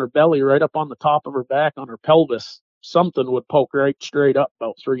up on her belly, right up on the top of her back, on her pelvis, something would poke right straight up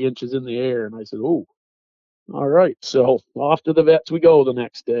about 3 inches in the air. And I said, oh, all right. So off to the vets we go the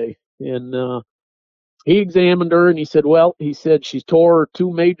next day. And he examined her, and he said she's tore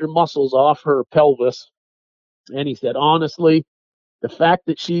 2 major muscles off her pelvis. And he said, honestly, the fact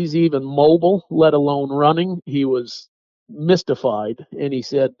that she's even mobile, let alone running, he was mystified. And he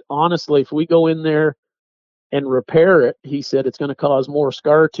said, honestly, if we go in there and repair it, he said it's going to cause more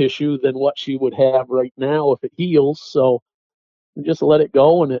scar tissue than what she would have right now if it heals. So just let it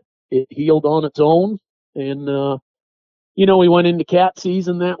go, and it healed on its own. And we went into cat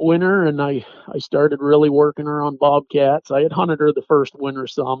season that winter, and I started really working her on bobcats. I had hunted her the first winter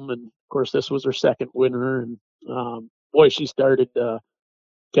some, and of course this was her second winter. And boy, she started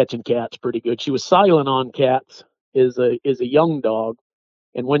catching cats pretty good. She was silent on cats as a young dog,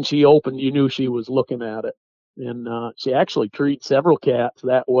 And when she opened, you knew she was looking at it. And she actually treated several cats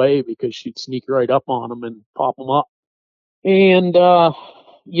that way because she'd sneak right up on them and pop them up. And,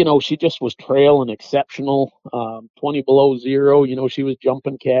 she just was trailing exceptional, 20 below zero. She was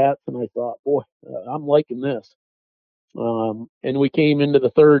jumping cats. And I thought, boy, I'm liking this. And we came into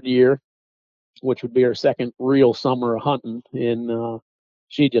the third year, which would be our second real summer of hunting. And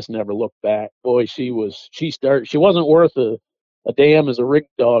she just never looked back. Boy, she wasn't worth a damn as a rig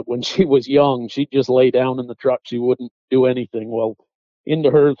dog when she was young. She'd just lay down in the truck. She wouldn't do anything. Well,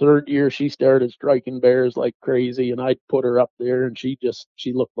 into her third year, she started striking bears like crazy, and I'd put her up there, and she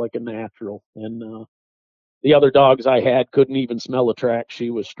looked like a natural. And the other dogs I had couldn't even smell a track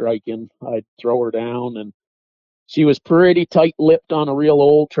she was striking. I'd throw her down, and she was pretty tight-lipped on a real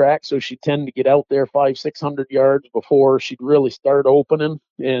old track, so she'd tend to get out there 500-600 yards before she'd really start opening.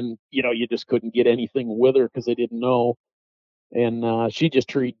 And you just couldn't get anything with her because they didn't know. And she just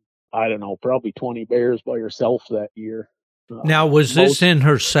treated, I don't know, probably 20 bears by herself that year. Now, was this in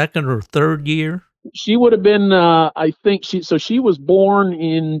her second or third year? She would have been, I think she was born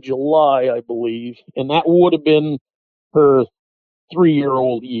in July, I believe, and that would have been her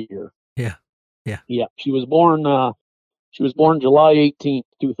 3-year-old year. Yeah. She was born July 18th,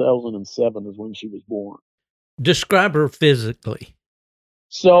 2007 is when she was born. Describe her physically.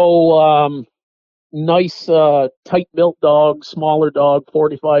 So, nice, tight-built dog, smaller dog,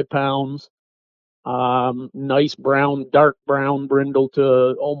 45 pounds. Nice dark brown brindle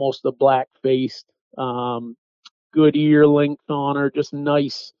to almost a black face. Good ear length on her, just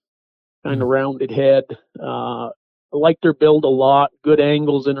nice, kind of rounded head. I liked her build a lot. Good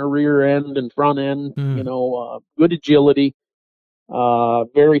angles in her rear end and front end. Good agility.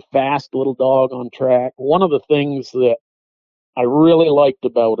 Very fast little dog on track. One of the things that I really liked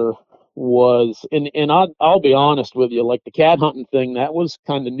about her was, and I'll be honest with you, like the cat hunting thing, that was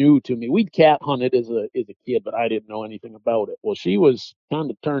kind of new to me. We'd cat hunted as a kid, but I didn't know anything about it. Well, she was kind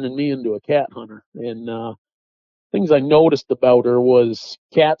of turning me into a cat hunter. And things I noticed about her was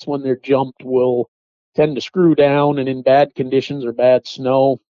cats, when they're jumped, will tend to screw down, and in bad conditions or bad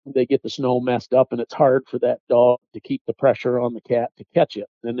snow, they get the snow messed up, and it's hard for that dog to keep the pressure on the cat to catch it.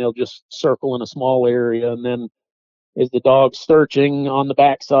 And they'll just circle in a small area, and then as the dog's searching on the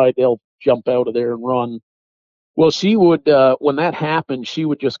backside, they'll jump out of there and run. Well, she would, when that happened, she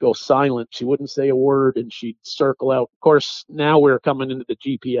would just go silent. She wouldn't say a word, and she'd circle out. Of course, now we're coming into the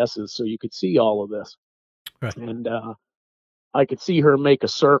GPSs, so you could see all of this. Right. And I could see her make a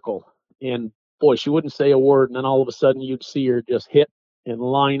circle, and boy, she wouldn't say a word. And then all of a sudden, you'd see her just hit and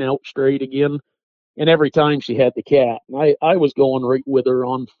line out straight again. And every time she had the cat, and I was going right with her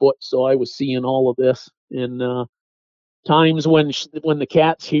on foot, so I was seeing all of this. And times when the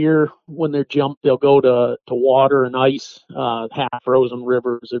cat's here, when they're jumped, they'll go to water and ice, half frozen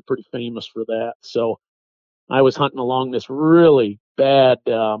rivers. They're pretty famous for that. So I was hunting along this really bad,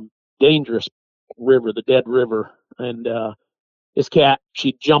 dangerous river, the Dead River, and this cat,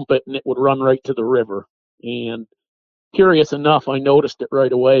 she'd jump it and it would run right to the river. And curious enough, I noticed it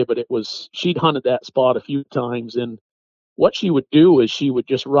right away, but she'd hunted that spot a few times, and what she would do is she would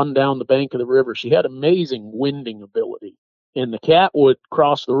just run down the bank of the river. She had amazing winding ability, and the cat would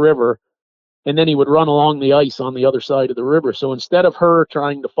cross the river, and then he would run along the ice on the other side of the river. So instead of her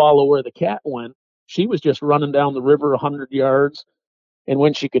trying to follow where the cat went, she was just running down the river 100 yards, and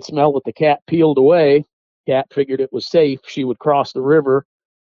when she could smell that the cat peeled away, cat figured it was safe, she would cross the river,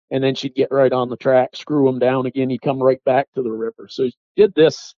 and then she'd get right on the track, screw him down again, he'd come right back to the river. So she did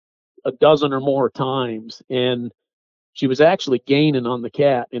this a dozen or more times, and she was actually gaining on the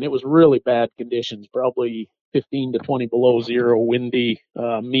cat, and it was really bad conditions, probably 15 to 20 below zero, windy,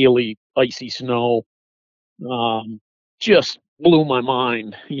 mealy, icy snow. Just blew my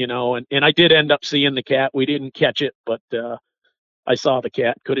mind, and I did end up seeing the cat. We didn't catch it, but I saw the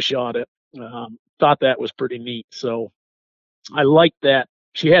cat, could have shot it. Thought that was pretty neat. So I liked that.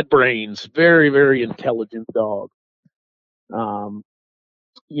 She had brains, very, very intelligent dog. No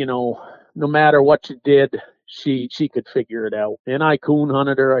matter what you did, she could figure it out. And I coon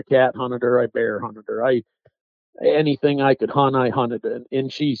hunted her, I cat hunted her, I bear hunted her. Anything I could hunt, I hunted it.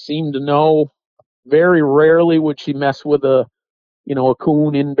 And she seemed to know. Very rarely would she mess with a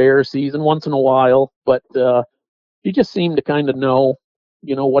coon in bear season, once in a while, but she just seemed to kind of know,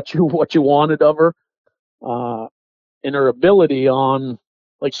 what you wanted of her. And her ability on,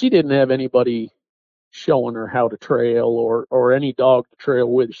 like, she didn't have anybody showing her how to trail or any dog to trail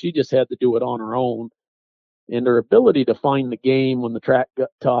with. She just had to do it on her own. And her ability to find the game when the track got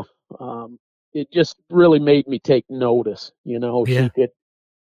tough, it just really made me take notice. Yeah. She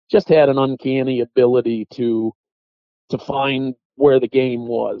just had an uncanny ability to find where the game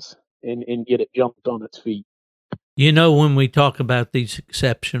was and get it jumped on its feet. You know, when we talk about these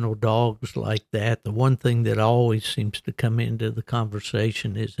exceptional dogs like that, the one thing that always seems to come into the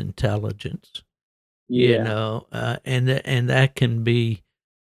conversation is intelligence. You Yeah. know, and that can be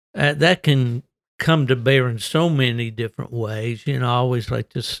that can come to bear in so many different ways. You know, I always like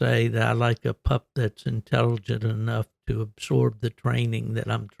to say that I like a pup that's intelligent enough to absorb the training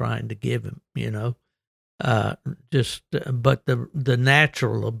that I'm trying to give him. You know, but the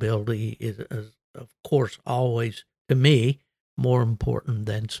natural ability is of course always to me more important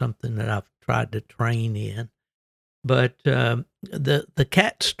than something that I've tried to train in. But the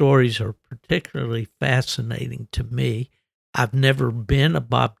cat stories are particularly fascinating to me. I've never been a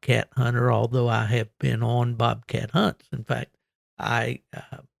bobcat hunter, although I have been on bobcat hunts. In fact, I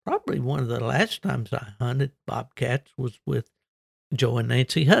probably one of the last times I hunted bobcats was with Joe and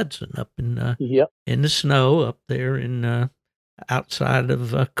Nancy Hudson up in the snow up there in outside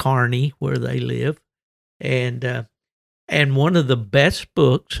of Kearney, where they live, and one of the best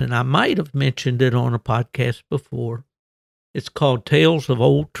books, and I might have mentioned it on a podcast before. It's called Tales of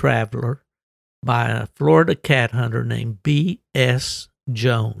Old Traveler by a Florida cat hunter named B.S.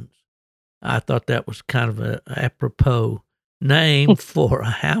 Jones. I thought that was kind of a apropos name for a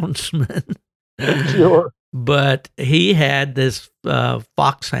houndsman. Sure. But he had this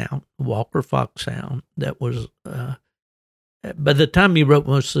foxhound, Walker foxhound, that was, by the time he wrote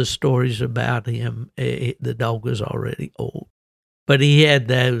most of the stories about him, the dog was already old. But he had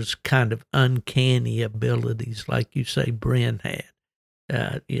those kind of uncanny abilities, like you say, Bren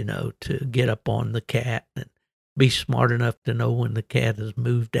had, you know, to get up on the cat and be smart enough to know when the cat has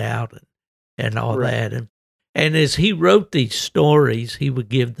moved out and all that. And as he wrote these stories, he would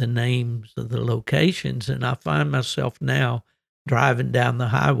give the names of the locations. And I find myself now driving down the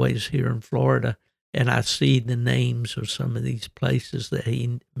highways here in Florida, and I see the names of some of these places that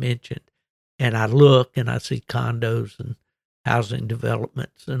he mentioned. And I look and I see condos and housing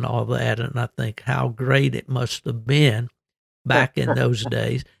developments and all that. And I think how great it must have been back in those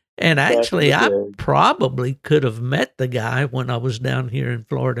days. And actually, I probably could have met the guy when I was down here in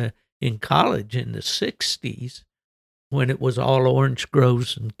Florida in college in the 60s, when it was all orange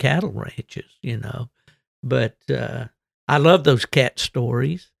groves and cattle ranches, you know. But I love those cat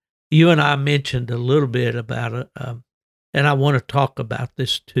stories. You and I mentioned a little bit about it, and I want to talk about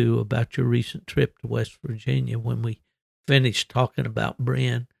this too, about your recent trip to West Virginia when we finish talking about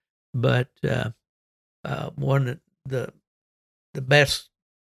Bren. But one of the best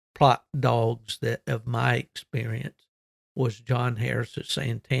plot dogs that of my experience was John Harris's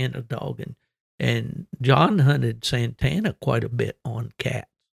Santana dog, and John hunted Santana quite a bit on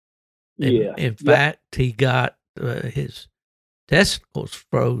cats. In fact, he got his testicles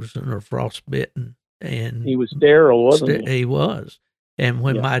frozen or frostbitten, and he was sterile, wasn't he? He was. And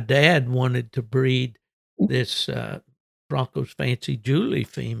when my dad wanted to breed this Bronco's Fancy Julie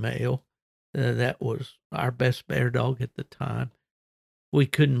female, that was our best bear dog at the time, we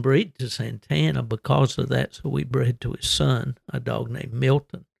couldn't breed to Santana because of that, so we bred to his son, a dog named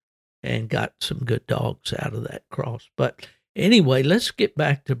Milton, and got some good dogs out of that cross. But anyway, let's get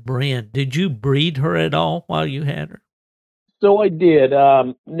back to Bren. Did you breed her at all while you had her? So I did.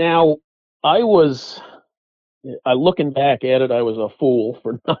 Now, looking back at it, I was a fool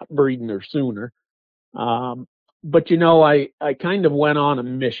for not breeding her sooner. But, you know, I kind of went on a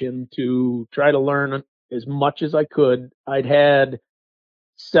mission to try to learn as much as I could. I'd had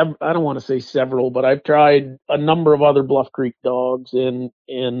I don't want to say several, but I've tried a number of other Bluff Creek dogs, and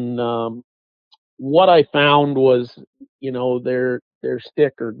what I found was, you know, their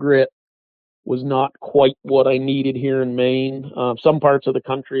stick or grit was not quite what I needed here in Maine. Some parts of the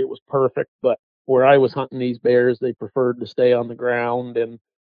country it was perfect, but where I was hunting these bears, they preferred to stay on the ground, and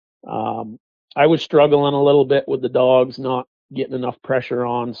I was struggling a little bit with the dogs not getting enough pressure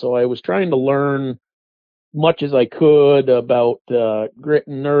on, so I was trying to learn much as I could about grit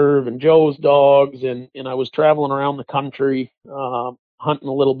and nerve and Joe's dogs, and I was traveling around the country hunting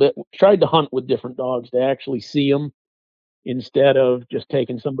a little bit. Tried to hunt with different dogs to actually see them instead of just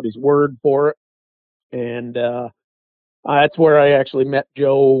taking somebody's word for it. And that's where I actually met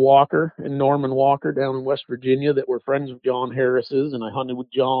Joe Walker and Norman Walker down in West Virginia that were friends of John Harris's, and I hunted with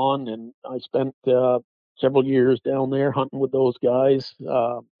John, and I spent several years down there hunting with those guys.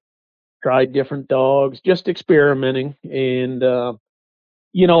 Tried different dogs, just experimenting. And,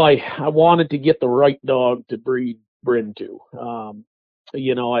 you know, I wanted to get the right dog to breed Bren to.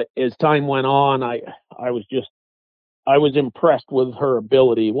 You know, as time went on, I was impressed with her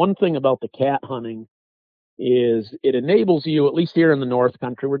ability. One thing about the cat hunting is it enables you, at least here in the North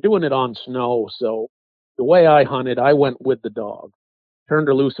Country, we're doing it on snow. So the way I hunted, I went with the dog, turned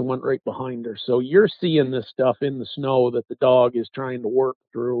her loose and went right behind her. So you're seeing this stuff in the snow that the dog is trying to work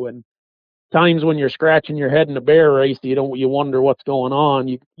through. And times when you're scratching your head in a bear race, you wonder what's going on.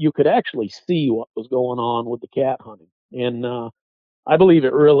 You could actually see what was going on with the cat hunting, and I believe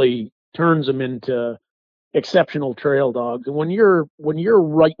it really turns them into exceptional trail dogs. And when you're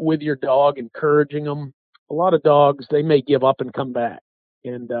right with your dog, encouraging them, a lot of dogs they may give up and come back,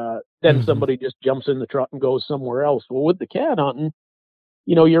 and then somebody just jumps in the truck and goes somewhere else. Well, with the cat hunting,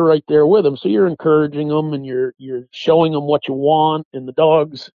 you're right there with them, so you're encouraging them and you're showing them what you want, and the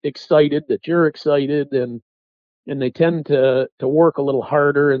dog's excited that you're excited, and they tend to work a little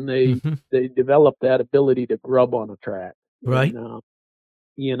harder, and they develop that ability to grub on a track. Right. And,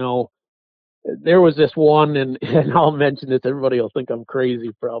 there was this one, and I'll mention this. Everybody will think I'm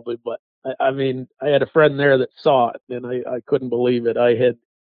crazy probably, but I mean, I had a friend there that saw it, and I couldn't believe it.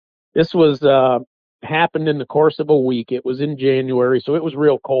 This was happened in the course of a week. It was in January, so it was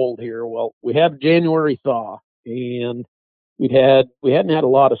real cold here. Well, we had a January thaw, and we hadn't had a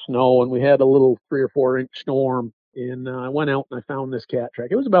lot of snow, and we had a little 3 or 4 inch storm. And I went out and I found this cat track.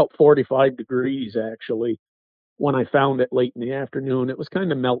 It was about 45 degrees actually when I found it late in the afternoon. It was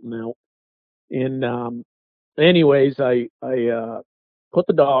kind of melting out. And anyways, I put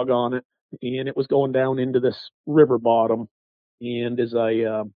the dog on it, and it was going down into this river bottom. And as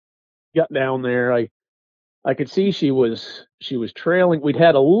I got down there, I could see she was trailing. We'd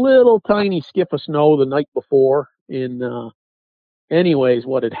had a little tiny skiff of snow the night before. And anyways,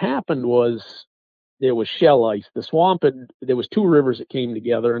 what had happened was there was shell ice. The swamp there was 2 rivers that came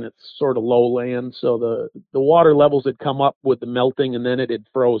together, and it's sort of lowland. So the water levels had come up with the melting, and then it had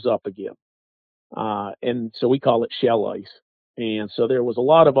froze up again. And so we call it shell ice. And so there was a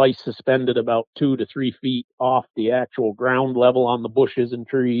lot of ice suspended about 2 to 3 feet off the actual ground level on the bushes and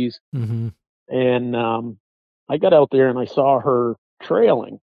trees. And I got out there and I saw her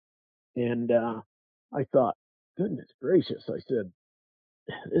trailing, and I thought, goodness gracious, I said,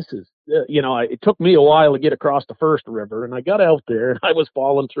 this is, it took me a while to get across the first river, and I got out there and I was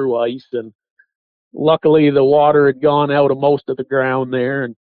falling through ice, and luckily the water had gone out of most of the ground there.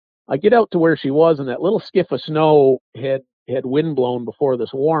 And I get out to where she was, and that little skiff of snow had wind blown before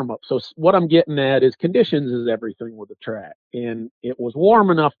this warm up. So what I'm getting at is conditions is everything with the track, and it was warm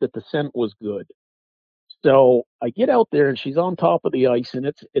enough that the scent was good. So I get out there, and she's on top of the ice, and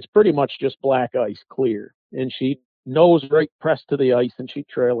it's pretty much just black ice, clear. And she nose right pressed to the ice, and she'd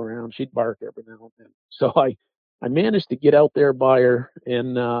trail around. She'd bark every now and then. So I managed to get out there by her,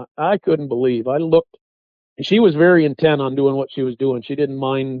 and I couldn't believe. I looked, and she was very intent on doing what she was doing. She didn't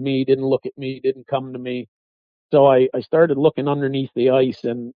mind me, didn't look at me, didn't come to me. So I started looking underneath the ice,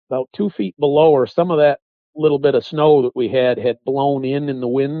 and about 2 feet below her, some of that little bit of snow that we had blown in the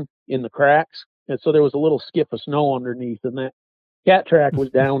wind in the cracks. And so there was a little skiff of snow underneath, and that cat track was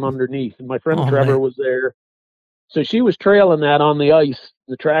down underneath. And my friend Trevor was there. So she was trailing that on the ice.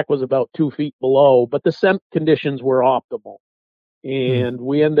 The track was about 2 feet below, but the scent conditions were optimal. And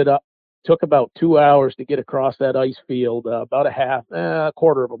we took about 2 hours to get across that ice field, about a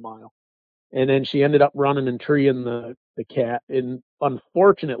quarter of a mile. And then she ended up running and treeing the cat. And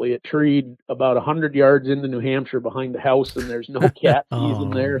unfortunately, it treed about 100 yards into New Hampshire behind the house, and there's no cat season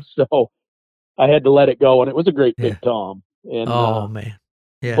there. So I had to let it go, and it was a great big tom. And, man.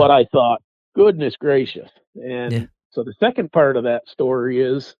 Yeah. But I thought, goodness gracious. And so the second part of that story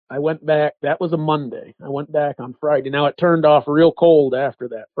is I went back. That was a Monday. I went back on Friday. Now it turned off real cold after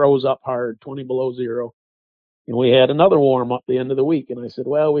that, froze up hard, 20 below zero. And we had another warm up the end of the week. And I said,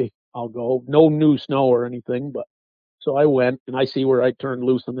 well, I'll go. No new snow or anything. But so I went, and I see where I turned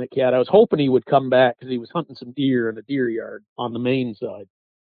loose on that cat. I was hoping he would come back because he was hunting some deer in a deer yard on the main side.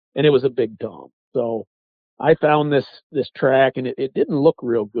 And it was a big tom. So I found this track, and it didn't look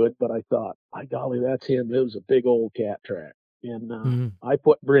real good, but I thought, by golly, that's him. It was a big old cat track. And I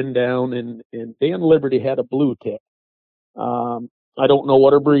put Bryn down, and Dan Liberty had a blue tip. I don't know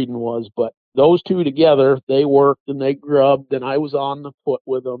what her breeding was, but those two together, they worked and they grubbed, and I was on the foot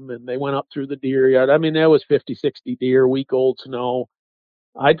with them, and they went up through the deer yard. I mean, there was 50, 60 deer, week-old snow.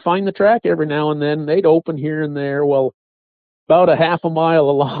 I'd find the track every now and then. They'd open here and there. Well, about a half a mile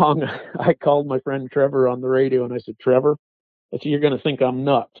along, I called my friend Trevor on the radio, and I said, Trevor, I said, you're going to think I'm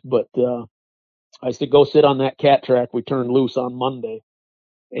nuts, but I said, go sit on that cat track we turned loose on Monday.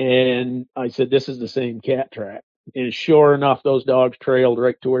 And I said, this is the same cat track. And sure enough, those dogs trailed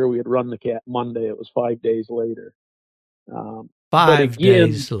right to where we had run the cat Monday. It was 5 days later. 5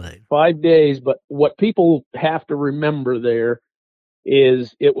 days later. 5 days. But what people have to remember there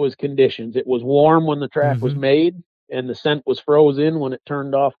is it was conditions. It was warm when the track was made, and the scent was frozen when it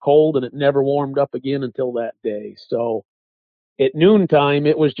turned off cold, and it never warmed up again until that day. So at noontime,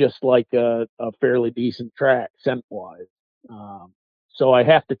 it was just like a fairly decent track scent wise. So I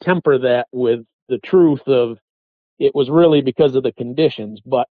have to temper that with the truth of it was really because of the conditions.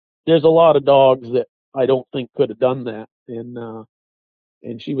 But there's a lot of dogs that I don't think could have done that,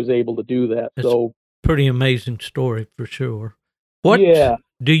 and she was able to do that. That's so pretty amazing story for sure. What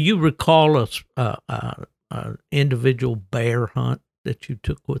do you recall a individual bear hunt that you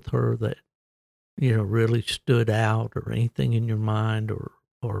took with her that really stood out, or anything in your mind, or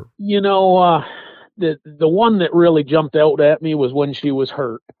the one that really jumped out at me was when she was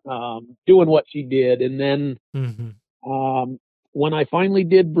hurt, doing what she did, and then when I finally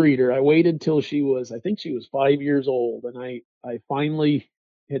did breed her, I waited till I think she was 5 years old, and I finally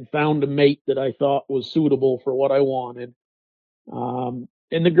had found a mate that I thought was suitable for what I wanted.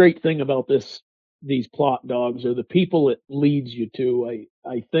 And the great thing about these plot dogs are the people it leads you to.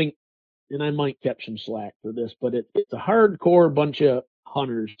 I think, and I might catch some slack for this, but it's a hardcore bunch of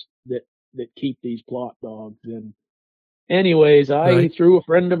hunters that keep these plot dogs. And anyways, through a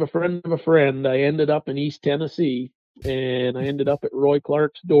friend of a friend of a friend, I ended up in East Tennessee, and I ended up at Roy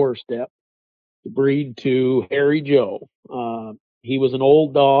Clark's doorstep to breed to Harry Joe. He was an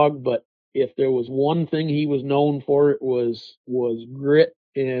old dog, but if there was one thing he was known for, it was grit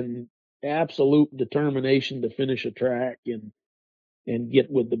and absolute determination to finish a track and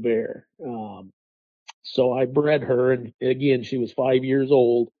get with the bear. So I bred her, and again, she was 5 years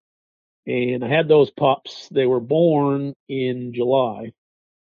old, and I had those pups. They were born in July,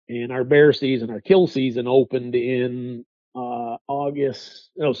 and our kill season opened in August.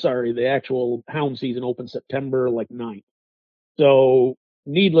 Oh, sorry, the actual hound season opened September 9th. So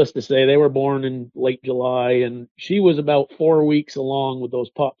needless to say, they were born in late July, and she was about 4 weeks along with those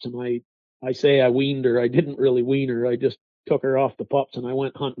pups. And I say I weaned her. I didn't really wean her. I just took her off the pups, and I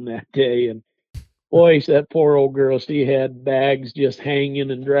went hunting that day. And boy, that poor old girl, she had bags just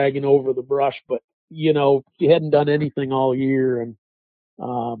hanging and dragging over the brush. But, she hadn't done anything all year, and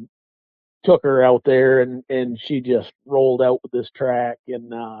took her out there, and she just rolled out with this track.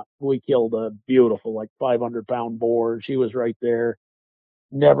 And we killed a beautiful, 500-pound boar. She was right there.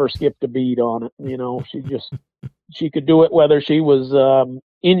 Never skipped a beat on it. She could do it whether she was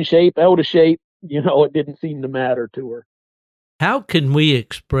in shape, out of shape. It didn't seem to matter to her. How can we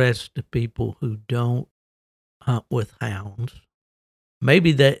express to people who don't hunt with hounds?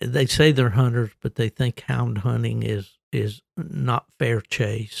 Maybe they say they're hunters, but they think hound hunting is not fair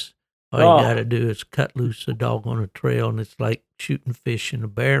chase. All you got to do is cut loose a dog on a trail, and it's like shooting fish in a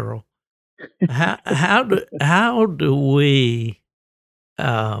barrel. How do we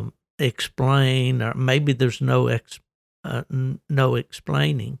explain, or maybe there's no explaining,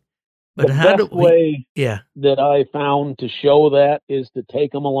 but the how best way that I found to show that is to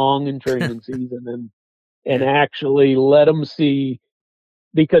take them along in training season and actually let them see,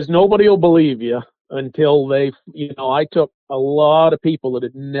 because nobody will believe you until I took a lot of people that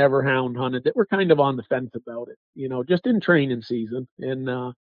had never hound hunted that were kind of on the fence about it, just in training season. And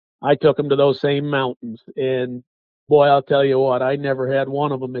I took them to those same mountains, and boy, I'll tell you what, I never had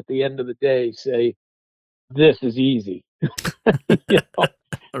one of them at the end of the day say, "This is easy."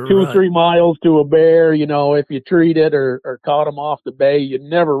 2-3 miles to a bear, if you treated or caught them off the bay, you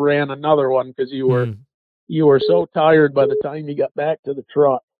never ran another one because you were so tired by the time you got back to the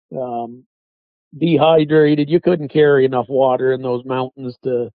truck. Dehydrated, you couldn't carry enough water in those mountains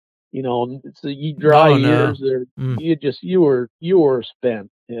to, so you dry years, you were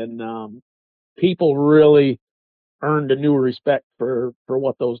spent. And people really earned a new respect for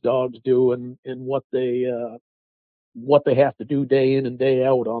what those dogs do and what they have to do day in and day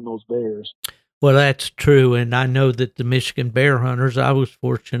out on those bears. Well, that's true, and I know that the Michigan Bear Hunters, I was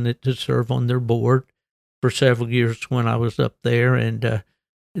fortunate to serve on their board for several years when I was up there, and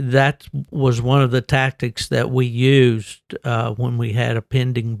that was one of the tactics that we used when we had a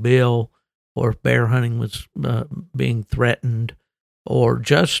pending bill, or if bear hunting was being threatened, or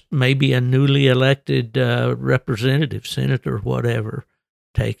just maybe a newly elected representative, senator, whatever.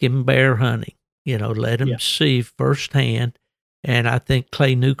 Take him bear hunting, let him see firsthand. And I think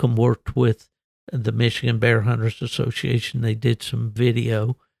Clay Newcomb worked with the Michigan Bear Hunters Association. They did some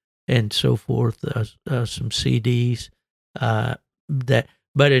video and so forth, some CDs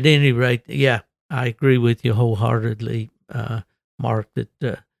But at any rate, I agree with you wholeheartedly, Mark,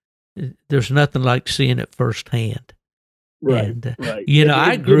 that there's nothing like seeing it firsthand. Right. And, right.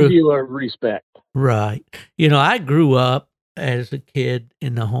 I grew gives you a respect. Right. I grew up as a kid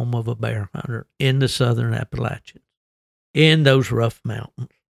in the home of a bear hunter in the Southern Appalachians, in those rough mountains,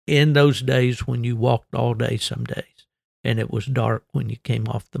 in those days when you walked all day some days. and it was dark when you came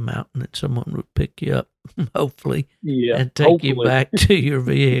off the mountain, and someone would pick you up, hopefully, Yeah, and take you hopefully. back to your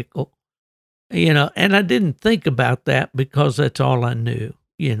vehicle. And I didn't think about that because that's all I knew,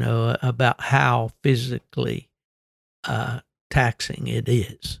 about how physically taxing it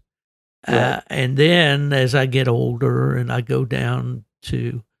is. Right. And then as I get older and I go down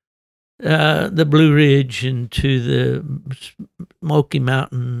to the Blue Ridge and to the Smoky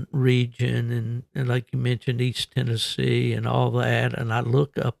Mountain region, and like you mentioned, East Tennessee and all that, and I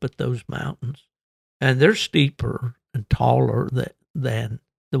look up at those mountains, and they're steeper and taller than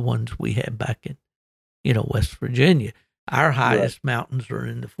the ones we had back in, West Virginia. Our highest mountains are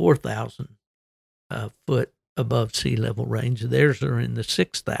in the 4,000 foot above sea level range. Theirs are in the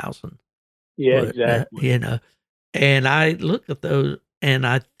 6,000. Yeah, But, exactly. And I look at those and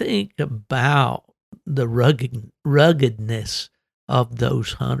I think about the ruggedness of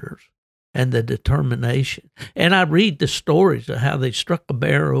those hunters and the determination. And I read the stories of how they struck a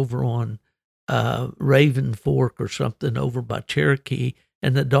bear over on Raven Fork or something over by Cherokee,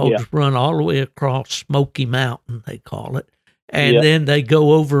 and the dogs run all the way across Smoky Mountain, they call it. And then they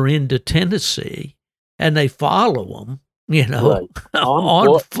go over into Tennessee and they follow them, Right.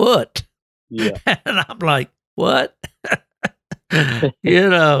 on foot. Yeah. And I'm like, what?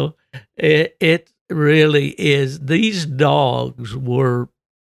 It really is. These dogs were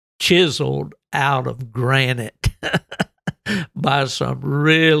chiseled out of granite by some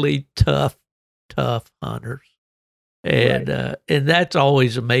really tough hunters. And and that's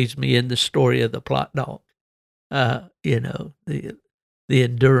always amazed me in the story of the Plott dog. The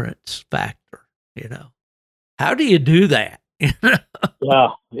endurance factor, How do you do that? Yeah,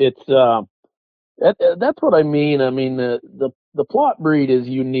 it's that's what I mean. I mean, the Plott breed is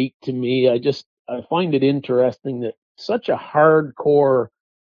unique to me. I find it interesting that such a hardcore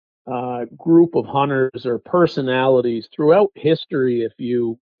group of hunters or personalities throughout history. If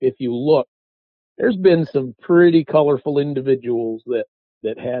you look, there's been some pretty colorful individuals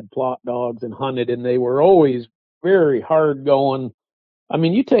that had Plott dogs and hunted, and they were always very hard going. I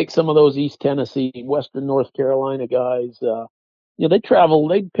mean, you take some of those East Tennessee, Western North Carolina guys. They'd travel.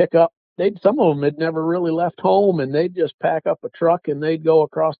 They'd pick up. Some of them had never really left home, and they'd just pack up a truck and they'd go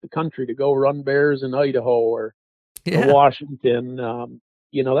across the country to go run bears in Idaho or Washington.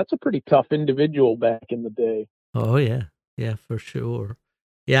 That's a pretty tough individual back in the day. Oh yeah, yeah, for sure.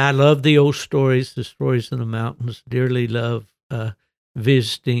 Yeah, I love the old stories, the stories in the mountains. Dearly love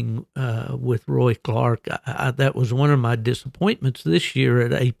visiting with Roy Clark. That was one of my disappointments this year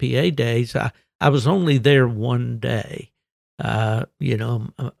at APA Days. I was only there one day.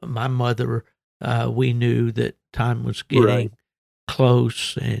 My mother, we knew that time was getting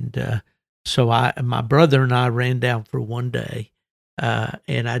close, and so my brother and I ran down for one day,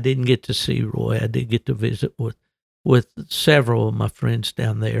 and I didn't get to see Roy. I did get to visit with several of my friends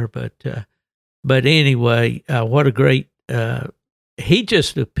down there, but anyway, what a great. He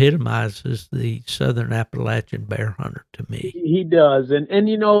just epitomizes the Southern Appalachian bear hunter to me. He does, and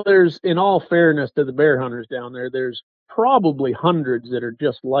there's, in all fairness to the bear hunters down there, there's probably hundreds that are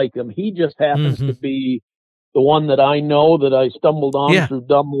just like him. He just happens to be the one that I know that I stumbled on through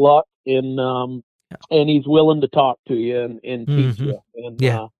dumb luck, and he's willing to talk to you and teach you. And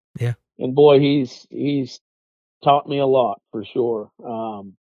and boy, he's taught me a lot for sure. I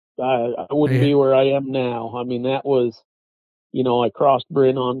wouldn't be where I am now. I mean, that was, I crossed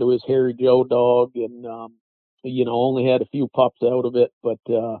Bryn onto his Harry Joe dog, and only had a few pups out of it, but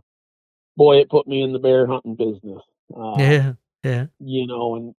boy, it put me in the bear hunting business. And it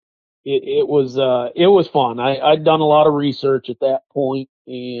was fun. I'd done a lot of research at that point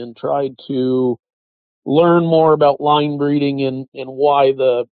and tried to learn more about line breeding and why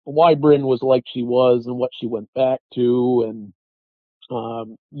Bryn was like she was and what she went back to. And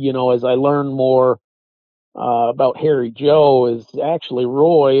as I learned more about Harry Joe, is actually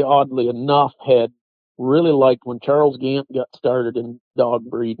Roy, oddly enough, had really liked when Charles Gant got started in dog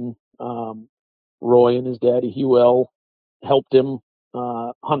breeding. Roy and his daddy Hugh L. helped him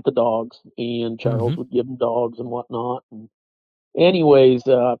hunt the dogs, and Charles would give him dogs and whatnot. And anyways,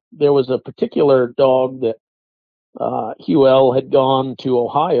 there was a particular dog that Hugh L. had gone to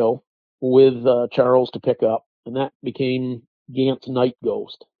Ohio with Charles to pick up, and that became Gant's Night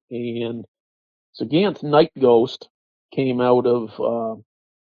Ghost. And so Gant's Night Ghost came out of,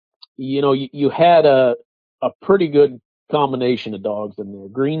 you had a pretty good combination of dogs in there.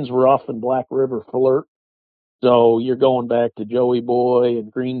 Green's Rough and Black River Flirt. So you're going back to Joey Boy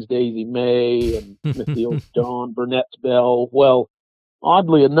and Green's Daisy May and Smithfield's John, Burnett's Bell. Well,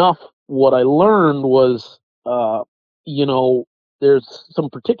 oddly enough, what I learned was, there's some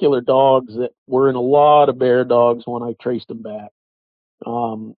particular dogs that were in a lot of bear dogs when I traced them back.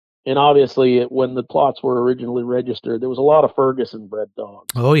 And obviously, when the plots were originally registered, there was a lot of Ferguson bred dogs.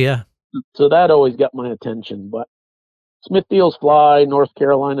 Oh, yeah. So that always got my attention. But Smithfield's Fly, North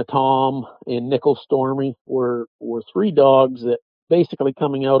Carolina Tom, and Nickel Stormy were three dogs that basically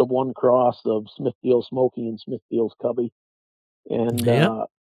coming out of one cross of Smithfield Smoky and Smithfield's Cubby. And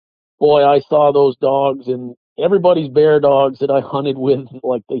boy, I saw those dogs, and everybody's bear dogs that I hunted with,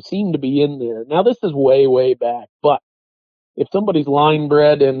 like, they seem to be in there. Now, this is way, way back, but if somebody's line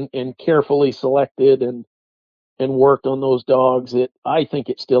bred and carefully selected and worked on those dogs, I think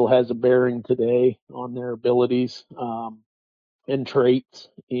it still has a bearing today on their abilities and traits.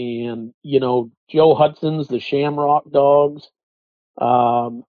 And, Joe Hudson's, the Shamrock dogs,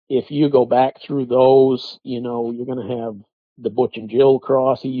 if you go back through those, you're going to have the Butch and Jill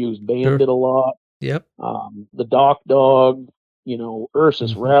cross. He used Bandit a lot. Yep. The Doc dog,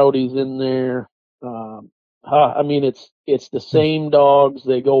 Ursus Rowdy's in there. I mean, it's the same dogs.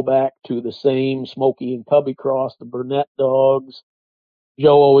 They go back to the same Smoky and Cubby cross, the Burnett dogs.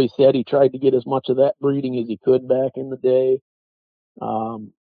 Joe always said he tried to get as much of that breeding as he could back in the day. I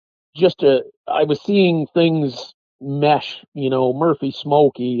was seeing things mesh, Murphy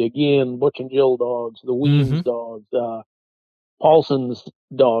Smoky, again, Butch and Jill dogs, the Weems dogs, Paulson's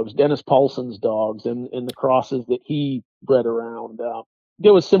dogs, Dennis Paulson's dogs, and the crosses that he bred around.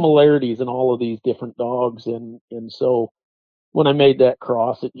 There was similarities in all of these different dogs, and so when I made that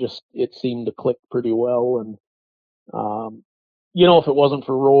cross, it seemed to click pretty well. And if it wasn't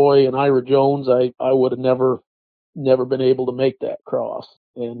for Roy and Ira Jones, I would have never been able to make that cross,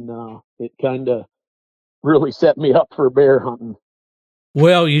 and it kind of really set me up for bear hunting.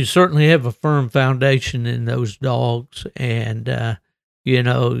 Well, you certainly have a firm foundation in those dogs, and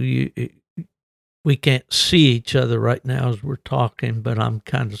we can't see each other right now as we're talking, but I'm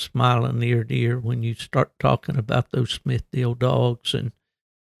kind of smiling ear to ear when you start talking about those Smithfield dogs and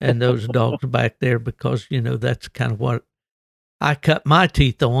those dogs back there, because, that's kind of what I cut my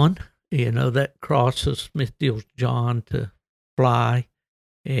teeth on, that cross of Smithfield's John to Fly,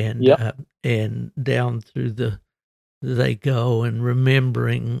 and down through they go, and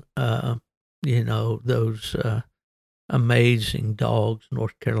remembering, those amazing dogs,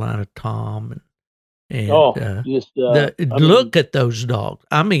 North Carolina Tom, look at those dogs.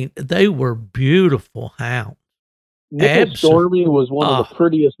 I mean, they were beautiful hounds. Nickel Stormy was one of the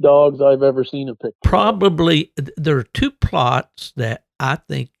prettiest dogs I've ever seen a picture. Probably, there are two plots that I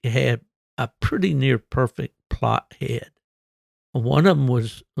think had a pretty near perfect plot head. One of them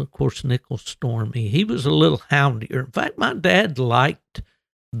was, of course, Nickel Stormy. He was a little houndier. In fact, my dad liked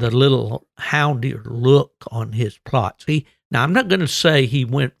the little houndier look on his plots. Now, I'm not going to say he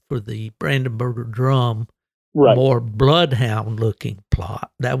went for the Brandenburger Drum, more bloodhound-looking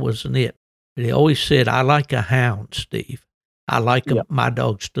plot. That wasn't it. But he always said, I like a hound, Steve. I like my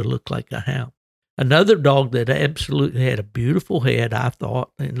dogs to look like a hound. Another dog that absolutely had a beautiful head, I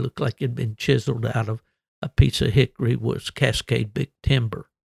thought, and looked like it had been chiseled out of a piece of hickory, was Cascade Big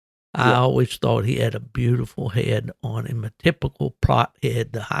Timber. I always thought he had a beautiful head on him, a typical plot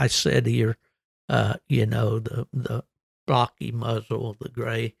head, the high set ear, the blocky muzzle, the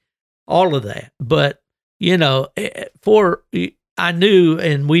gray, all of that. But, I knew,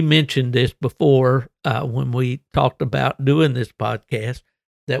 and we mentioned this before when we talked about doing this podcast,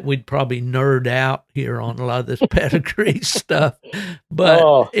 that we'd probably nerd out here on a lot of this pedigree stuff.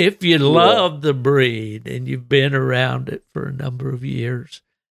 But if you love the breed and you've been around it for a number of years,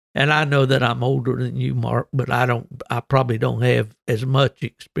 and I know that I'm older than you, Mark, but I probably don't have as much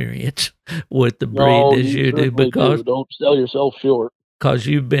experience with the breed as you do, because don't sell yourself short. Because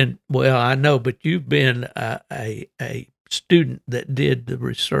you've been, I know, but you've been a student that did the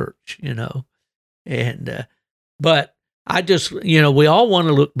research, but I just, we all want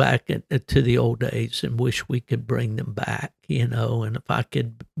to look back to the old days and wish we could bring them back, and if I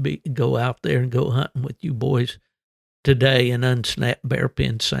could go out there and go hunting with you boys today and unsnap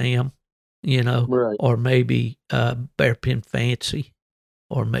Bearpin Sam, or maybe Bearpin Fancy,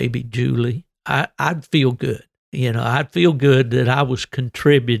 or maybe Julie, I'd feel good. I'd feel good that I was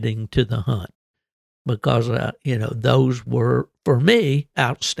contributing to the hunt, because, those were, for me,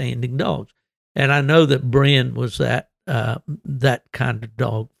 outstanding dogs. And I know that Bren was that kind of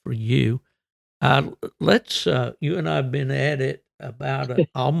dog for you. Let's, you and I have been at it about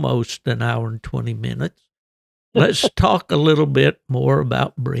almost an hour and 20 minutes. Let's talk a little bit more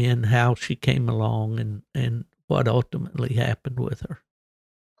about Bren, how she came along, and what ultimately happened with her.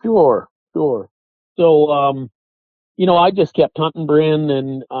 Sure. So, I just kept hunting Bren,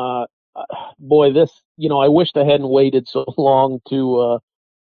 and boy, this, I wished I hadn't waited so long to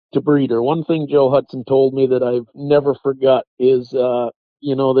breed her. One thing Joe Hudson told me that I've never forgot is, there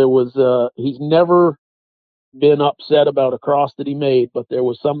was, he's never been upset about a cross that he made, but there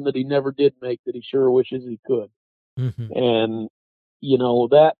was some that he never did make that he sure wishes he could. Mm-hmm. And,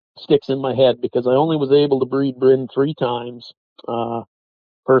 that sticks in my head because I only was able to breed Bryn 3 times.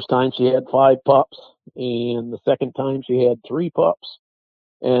 First time she had 5 pups, and the second time she had 3 pups.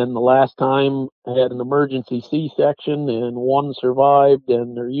 And the last time I had an emergency C-section, and 1 survived,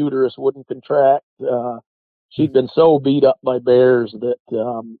 and her uterus wouldn't contract. She'd been so beat up by bears that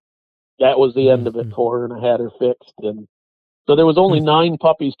that was the end of it for her, and I had her fixed. And so there was only 9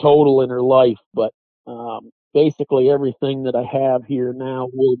 puppies total in her life, but basically everything that I have here now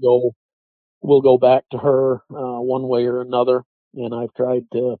will go back to her one way or another. And I've tried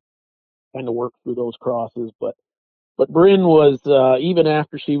to kind of work through those crosses, but Bryn was, even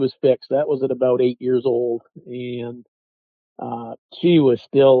after she was fixed, that was at about 8 years old, and she was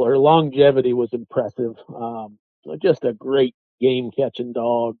still, her longevity was impressive. Just a great game catching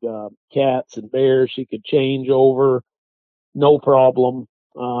dog. Cats and bears she could change over, no problem.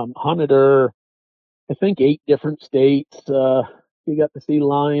 Hunted her, I think, 8 different states. You got to see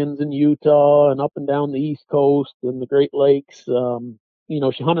lions in Utah and up and down the East Coast and the Great Lakes.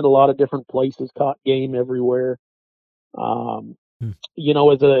 She hunted a lot of different places, caught game everywhere. I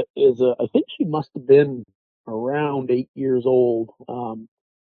think she must have been around 8 years old.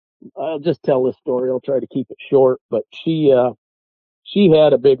 I'll just tell this story. I'll try to keep it short, but she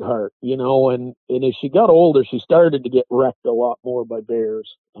had a big heart, and as she got older, she started to get wrecked a lot more by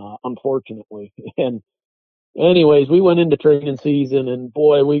bears, unfortunately. And anyways, we went into training season, and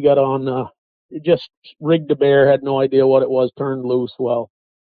boy, we got on, just rigged a bear, had no idea what it was, turned loose. Well,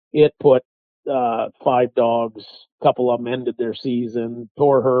 it put 5 dogs. A couple of them ended their season,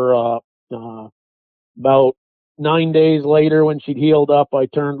 tore her up. About 9 days later, when she'd healed up, I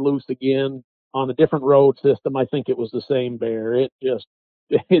turned loose again on a different road system. I think it was the same bear. It just,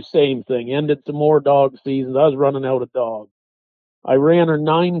 same thing. Ended some more dog seasons. I was running out of dogs. I ran her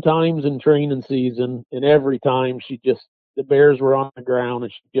 9 times in training season, and every time the bears were on the ground,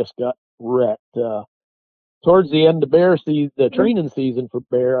 and she just got wrecked. Towards the end of the training season for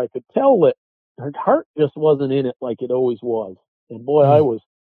bear, I could tell that her heart just wasn't in it like it always was. And boy, I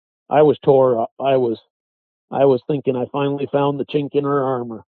was tore up. I was thinking I finally found the chink in her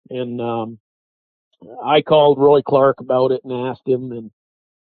armor. And I called Roy Clark about it and asked him, and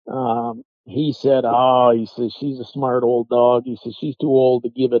he said, he says, she's a smart old dog. He says, she's too old to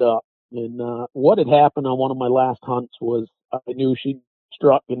give it up. And what had happened on one of my last hunts was I knew she'd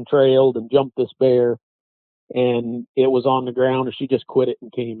struck and trailed and jumped this bear, and it was on the ground, and she just quit it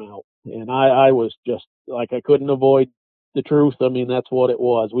and came out. And I was just like, I couldn't avoid the truth. I mean, that's what it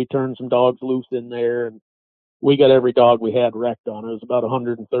was. We turned some dogs loose in there, and we got every dog we had wrecked on. It was about a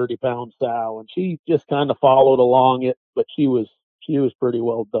 130-pound sow, and she just kind of followed along it, but she was pretty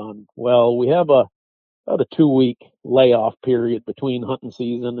well done. Well, we have about a 2-week layoff period between hunting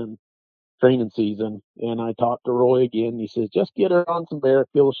season and training season, and I talked to Roy again. He says, just get her on some bear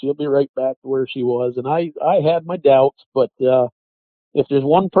kills. She'll be right back to where she was. And I had my doubts, but if there's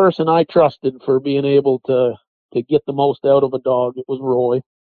one person I trusted for being able to get the most out of a dog, it was Roy.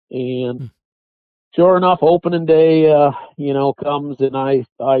 And sure enough, opening day, comes, and I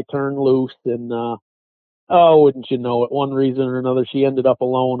turn loose, and wouldn't you know it, one reason or another, she ended up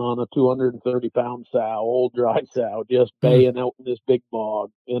alone on a 230-pound sow, old dry sow, just baying out in this big bog.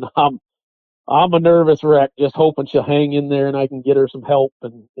 And I'm a nervous wreck, just hoping she'll hang in there and I can get her some help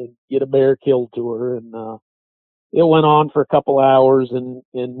and get a bear killed to her. And it went on for a couple hours, and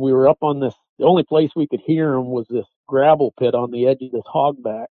we were up on this. The only place we could hear them was this gravel pit on the edge of this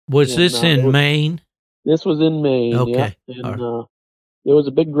hogback. Was this in Maine? This was in Maine. Okay. Yeah. And it was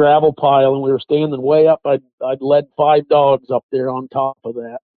a big gravel pile, and we were standing way up. I'd led 5 dogs up there on top of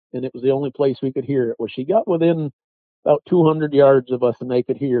that, and it was the only place we could hear it. Well, she got within about 200 yards of us, and they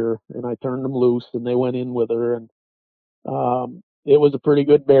could hear her, and I turned them loose, and they went in with her. And it was a pretty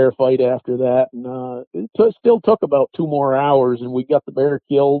good bear fight after that. And it still took about 2 more hours, and we got the bear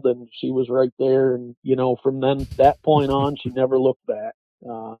killed, and she was right there. And, from that point on, she never looked back.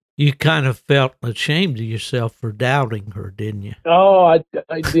 You kind of felt ashamed of yourself for doubting her, didn't you? Oh,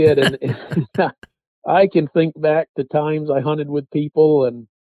 I did. And I can think back to times I hunted with people, and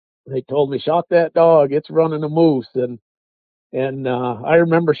they told me, shock that dog, it's running a moose. And I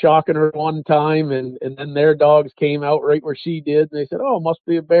remember shocking her one time, and then their dogs came out right where she did, and they said, oh, it must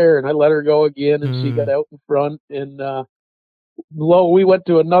be a bear. And I let her go again, and she got out in front. And we went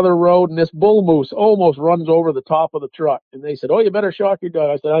to another road, and this bull moose almost runs over the top of the truck. And they said, "Oh, you better shock your dog."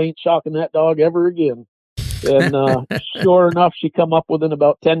 I said, "I ain't shocking that dog ever again." And sure enough, she come up within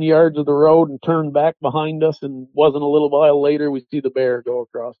about 10 yards of the road and turned back behind us. And wasn't a little while later, we see the bear go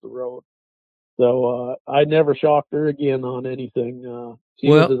across the road. So I never shocked her again on anything. She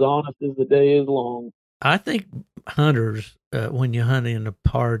was as honest as the day is long. I think hunters, when you hunt in a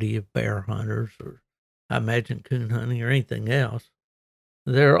party of bear hunters, or I imagine coon hunting or anything else,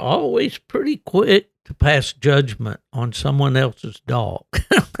 they're always pretty quick to pass judgment on someone else's dog.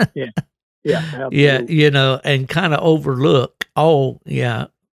 Yeah. Yeah. Absolutely. Yeah. You know, and kind of overlook,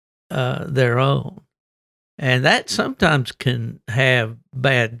 their own. And that sometimes can have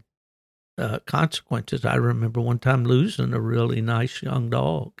bad consequences. I remember one time losing a really nice young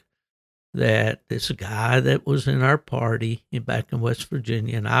dog. That this guy that was in our party back in West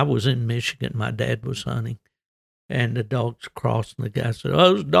Virginia, and I was in Michigan. My dad was hunting, and the dogs crossed, and the guy said,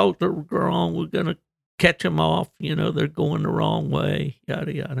 "Oh, those dogs are wrong. We're going to catch them off. You know, they're going the wrong way,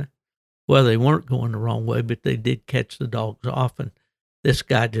 yada, yada." Well, they weren't going the wrong way, but they did catch the dogs off, and this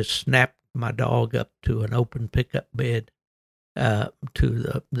guy just snapped my dog up to an open pickup bed, to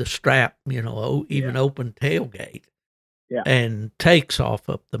the strap, you know, even open tailgate. Yeah. And takes off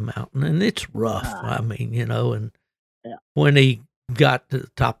up the mountain, and it's rough. I mean, you know, and when he got to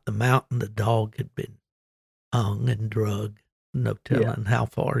the top of the mountain, the dog had been hung and drugged, no telling how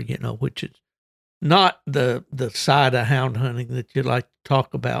far, you know, which is not the side of hound hunting that you like to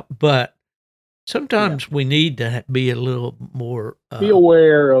talk about, but sometimes we need to be a little more be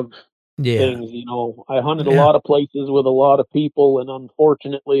aware of things. You know, I hunted a lot of places with a lot of people, and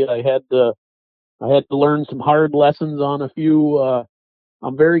unfortunately, I had to learn some hard lessons on a few.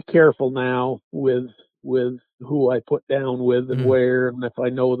 I'm very careful now with who I put down with and where, and if I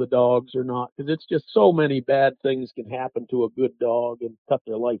know the dogs or not, because it's just so many bad things can happen to a good dog and cut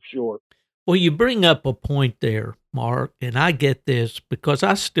their life short. Well, you bring up a point there, Mark, and I get this because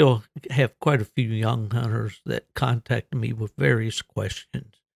I still have quite a few young hunters that contact me with various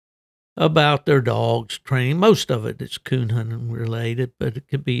questions about their dogs training. Most of it is coon hunting related, but it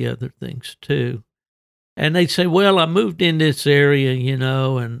could be other things too. And they say, "Well, I moved in this area, you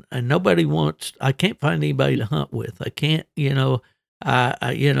know, and nobody I can't find anybody to hunt with. I can't, you know,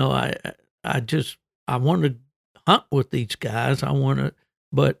 I want to hunt with these guys. I want to,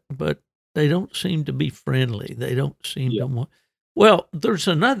 but they don't seem to be friendly. They don't seem to want." Well, there's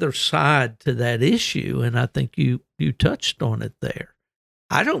another side to that issue, and I think you touched on it there.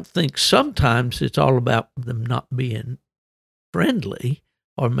 I don't think sometimes it's all about them not being friendly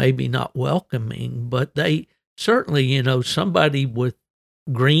or maybe not welcoming, but they certainly, you know, somebody with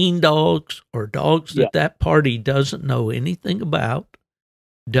green dogs or dogs that party doesn't know anything about,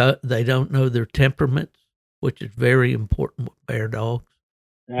 they don't know their temperaments, which is very important with bear dogs.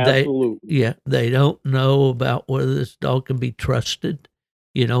 Absolutely. They don't know about whether this dog can be trusted,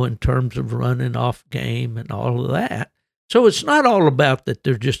 you know, in terms of running off game and all of that. So it's not all about that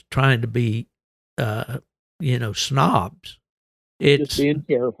they're just trying to be, you know, snobs. It's just being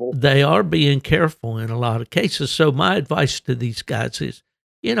careful. They are being careful in a lot of cases. So my advice to these guys is,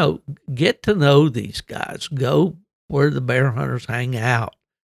 you know, get to know these guys. Go where the bear hunters hang out.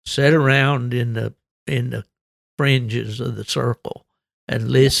 Sit around in the fringes of the circle and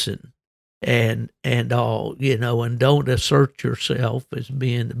listen and all, you know, and don't assert yourself as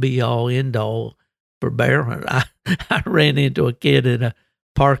being the be all end all for bear hunting. I ran into a kid in a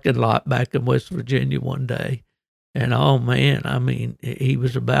parking lot back in West Virginia one day. And oh man, I mean, he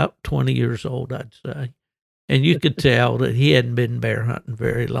was about 20 years old, I'd say. And you could tell that he hadn't been bear hunting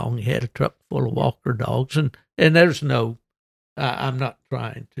very long. He had a truck full of walker dogs. And there's no, I'm not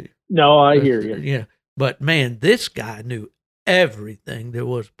trying to. No, I hear you. Yeah. But man, this guy knew everything there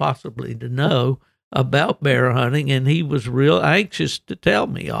was possibly to know about bear hunting. And he was real anxious to tell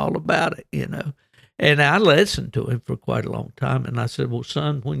me all about it, you know. And I listened to him for quite a long time. And I said, "Well,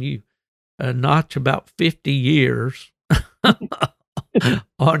 son, when you notch about 50 years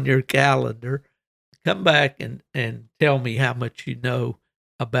on your calendar, come back and tell me how much you know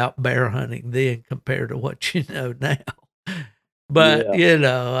about bear hunting then compared to what you know now." But, you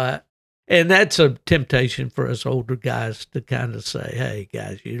know, and that's a temptation for us older guys to kind of say, "Hey,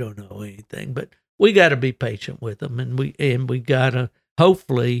 guys, you don't know anything." But we got to be patient with them, and we got to,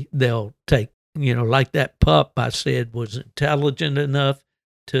 hopefully they'll take, you know, like that pup I said was intelligent enough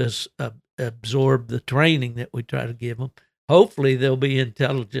to absorb the training that we try to give them. Hopefully they'll be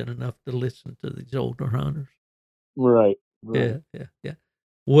intelligent enough to listen to these older hunters. Right. Yeah.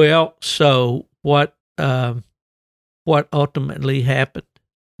 Well, so what ultimately happened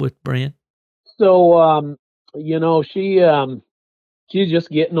with Brent? So She's just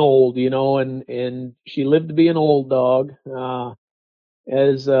getting old, and she lived to be an old dog.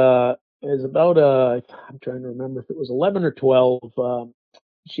 As about I'm trying to remember if it was 11 or 12.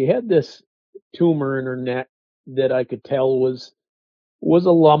 She had this tumor in her neck that I could tell was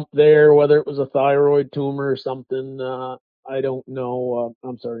a lump there, whether it was a thyroid tumor or something. I don't know.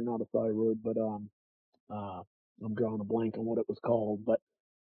 I'm sorry, not a thyroid, but uh, I'm drawing a blank on what it was called. But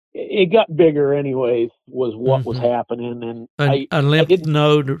it got bigger, anyways. Was what was Hmm. happening, and A I lymph didn't.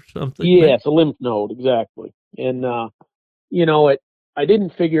 node or something, maybe? Yes, a lymph node, exactly. And it. I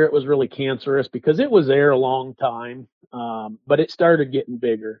didn't figure it was really cancerous because it was there a long time. But it started getting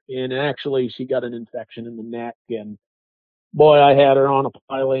bigger, and actually, she got an infection in the neck, and boy, I had her on a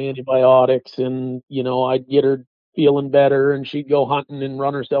pile of antibiotics, and I'd get her feeling better, and she'd go hunting and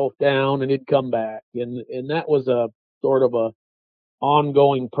run herself down, and it'd come back, and that was a sort of a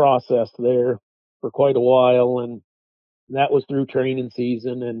ongoing process there for quite a while, and that was through training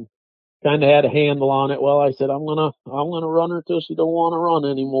season, and kind of had a handle on it. Well, I said I'm gonna run her till she don't want to run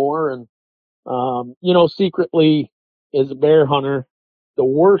anymore, and secretly, as a bear hunter, the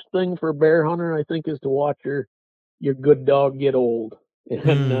worst thing for a bear hunter, I think, is to watch your good dog get old.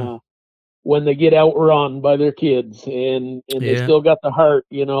 And Mm, when they get outrun by their kids, and they yeah. still got the heart,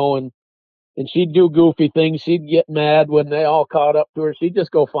 and she'd do goofy things. She'd get mad when they all caught up to her. She'd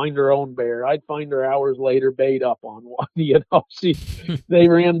just go find her own bear. I'd find her hours later, bait up on one. They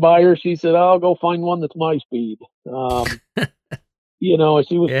ran by her. She said, "I'll go find one that's my speed."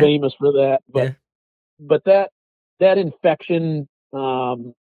 She was Yeah, famous for that. But yeah. but that infection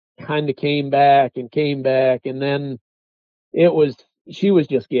kind of came back, and then it was she was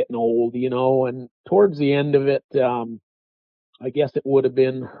just getting old, and towards the end of it, I guess it would have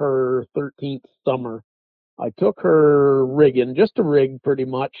been her 13th summer. I took her rigging, just to rig pretty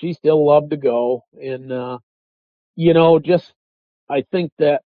much. She still loved to go, and just I think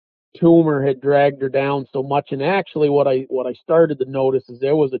that tumor had dragged her down so much. And actually, what I started to notice is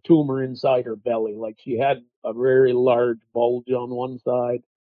there was a tumor inside her belly, like she had a very large bulge on one side.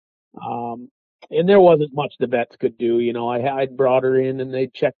 Um, and there wasn't much the vets could do. I'd brought her in, and they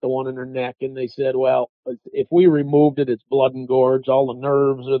checked the one in her neck, and they said, well, if we removed it, it's blood and gorge. All the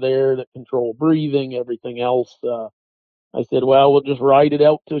nerves are there that control breathing, everything else. I said, well, we'll just ride it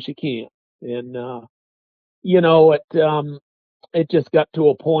out till she can't. And, you know, it, um, it just got to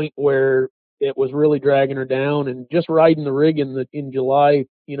a point where it was really dragging her down, and just riding the rig in July,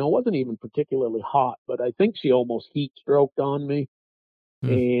 wasn't even particularly hot, but I think she almost heat stroked on me,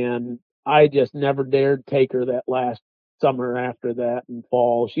 Mm, and I just never dared take her that last summer after that and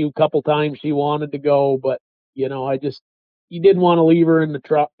fall. A couple times she wanted to go, but I just you didn't want to leave her in the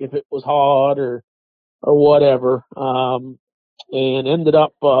truck if it was hot or whatever. And ended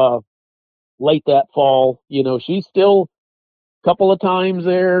up late that fall. She's still a couple of times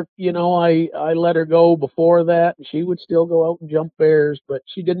there. I let her go before that, and she would still go out and jump bears, but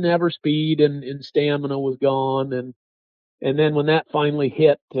she didn't have her speed, and stamina was gone, and then when that finally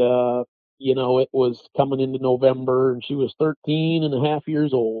hit, it was coming into November, and she was 13 and a half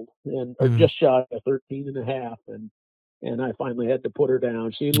years old, or mm, just shy of 13 and a half. And I finally had to put her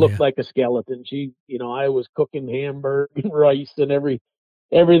down. She looked yeah, like a skeleton. I was cooking hamburger and rice and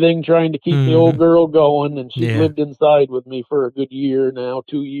everything trying to keep the old hmm, girl going. And she's yeah, lived inside with me for a good year now,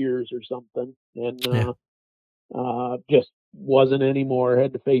 2 years or something. And, yeah. just wasn't anymore.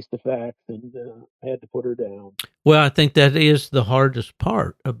 Had to face the facts, and had to put her down. Well, I think that is the hardest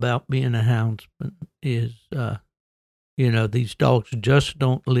part about being a houndsman is, these dogs just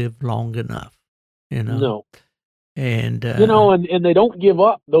don't live long enough, you know, No, and, and they don't give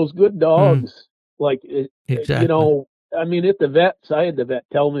up. Those good mm, dogs, like exactly. I mean, at the vets, I had the vet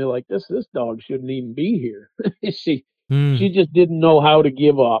tell me, like, this dog shouldn't even be here. she Mm, she just didn't know how to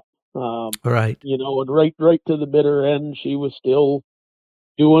give up. right. And right to the bitter end, she was still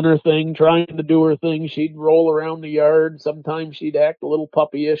doing her thing, trying to do her thing. She'd roll around the yard. Sometimes she'd act a little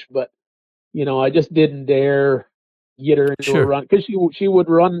puppyish, but I just didn't dare get her into a Sure. run, because she would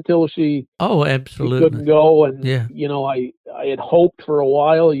run until Oh, she absolutely. couldn't go. And Yeah. I had hoped for a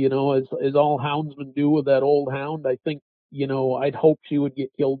while, as all houndsmen do with that old hound. I think I'd hoped she would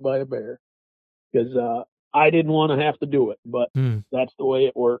get killed by a bear, because I didn't want to have to do it, but Mm. that's the way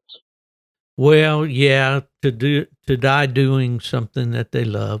it works. Well, yeah, to die doing something that they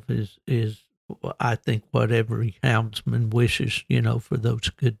love is I think what every houndsman wishes, for those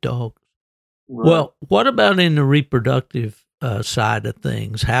good dogs. Right. Well, what about in the reproductive side of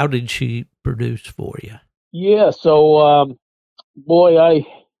things? How did she produce for you? Yeah. So, boy, I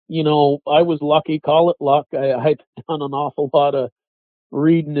was lucky. Call it luck. I'd done an awful lot of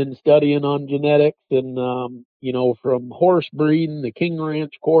reading and studying on genetics, and from horse breeding, the King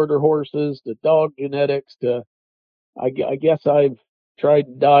Ranch quarter horses, to dog genetics, to I guess I've tried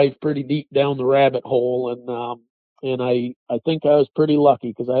to dive pretty deep down the rabbit hole, and I think I was pretty lucky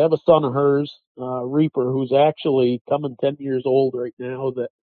because I have a son of hers, Reaper, who's actually coming 10 years old right now. That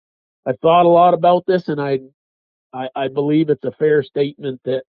I've thought a lot about this, and I believe it's a fair statement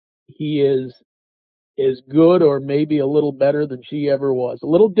that he is as good or maybe a little better than she ever was. A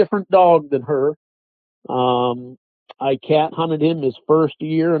little different dog than her. I cat hunted him his first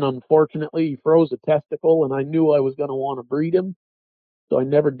year, and unfortunately he froze a testicle, and I knew I was going to want to breed him. So I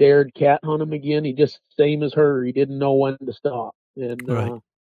never dared cat hunt him again. He just, same as her, he didn't know when to stop. And, Right.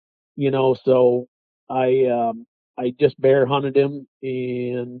 So I just bear hunted him,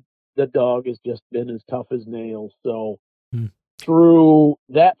 and the dog has just been as tough as nails. So through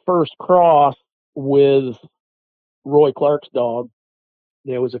that first cross with Roy Clark's dog,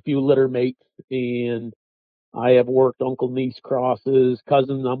 there was a few litter mates, and I have worked uncle-niece crosses,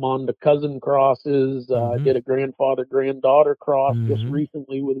 I'm on the cousin crosses. I did a grandfather-granddaughter cross just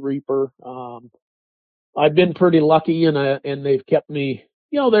recently with Reaper. I've been pretty lucky, and they've kept me,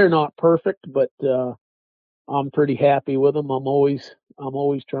 they're not perfect, but I'm pretty happy with them. I'm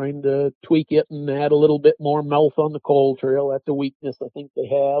always trying to tweak it and add a little bit more mouth on the cold trail. That's a weakness I think they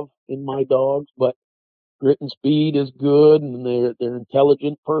have in my dogs, but grit and speed is good, and they're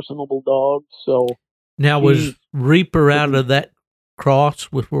intelligent, personable dogs. So now, was Reaper out of that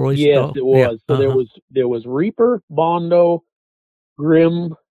cross with Roy's dog? Yes, it was. Yeah. So there was Reaper, Bondo,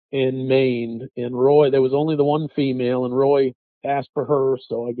 Grim, and Maine, and Roy. There was only the one female, and Roy asked for her,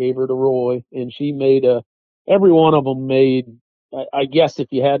 so I gave her to Roy, and she made every one of them made. I guess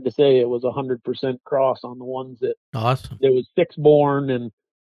if you had to say, it was 100% cross on the ones that. Awesome. There was 6 born and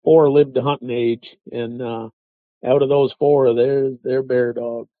 4 lived to hunting age, and out of those 4, they're bear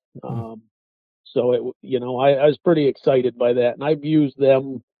dogs. So I was pretty excited by that, and I've used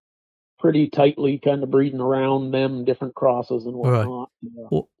them pretty tightly, kind of breeding around them, different crosses and whatnot.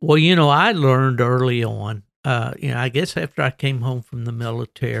 Right. Well, I learned early on. I guess after I came home from the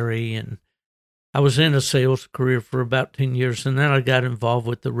military, and I was in a sales career for about 10 years, and then I got involved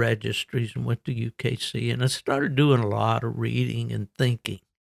with the registries and went to UKC, and I started doing a lot of reading and thinking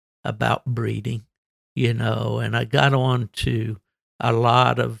about breeding, and I got on to a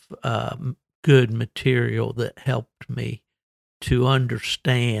lot of good material that helped me to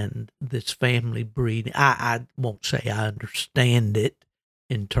understand this family breeding. I won't say I understand it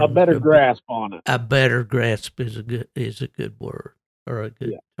in terms a better of grasp on it. A better grasp is a good word, or a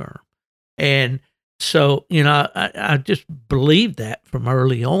good term. And so, I just believed that from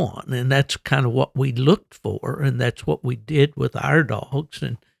early on, and that's kind of what we looked for, and that's what we did with our dogs.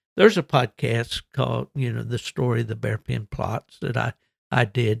 And there's a podcast called, The Story of the Bear Pen Plots that I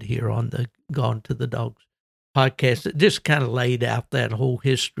did here on the Gone to the Dogs podcast that just kind of laid out that whole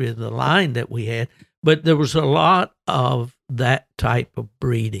history of the line that we had. But there was a lot of that type of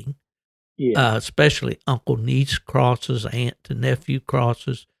breeding, especially uncle-niece crosses, aunt to nephew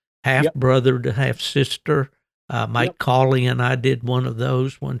crosses, half-brother to half-sister. Mike Cawley and I did one of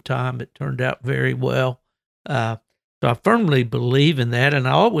those one time. It turned out very well. So I firmly believe in that, and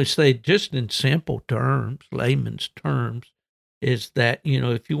I always say, just in simple terms, layman's terms, is that,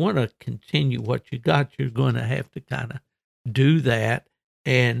 if you want to continue what you got, you're going to have to kind of do that,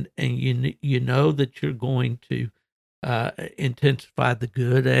 and you know that you're going to intensify the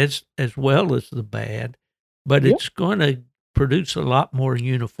good as well as the bad, but it's going to produce a lot more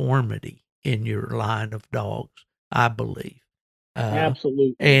uniformity in your line of dogs, I believe.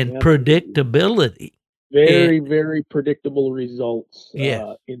 Absolutely. And predictability. Very predictable results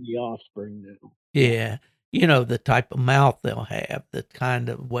in the offspring now. Yeah. The type of mouth they'll have, the kind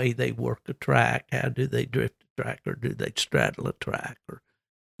of way they work a track, how do they drift a track, or do they straddle a track, or,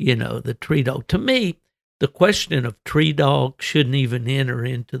 the tree dog. To me, the question of tree dogs shouldn't even enter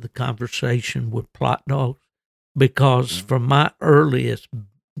into the conversation with plot dogs, because from my earliest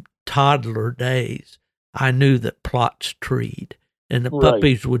toddler days, I knew that plots treed, and the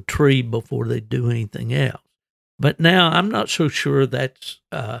puppies would tree before they do anything else. But now I'm not so sure that's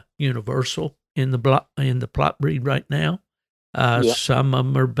universal in the plot breed right now. Some of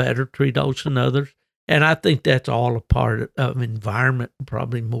them are better tree dogs than others, and I think that's all a part of environment,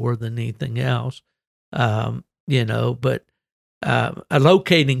 probably more than anything else. But a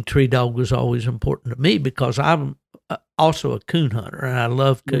locating tree dog was always important to me, because I'm also a coon hunter, and I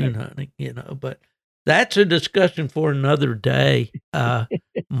love coon hunting. But that's a discussion for another day,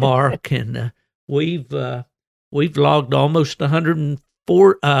 Mark. And we've logged almost 140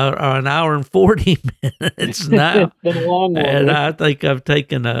 an hour and 40 minutes now. It's been a long one. And I think I've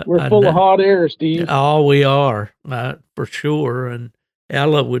taken We're full of hot air, Steve. Oh, we are, for sure. And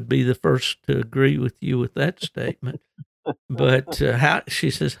Ella would be the first to agree with you with that statement. But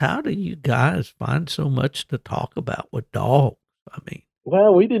she says, how do you guys find so much to talk about with dogs? I mean,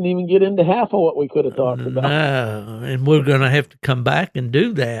 well, we didn't even get into half of what we could have talked about. No, and we're going to have to come back and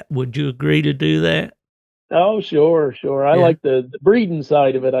do that. Would you agree to do that? Oh, sure. I like the breeding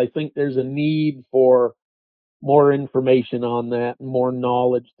side of it. I think there's a need for more information on that and more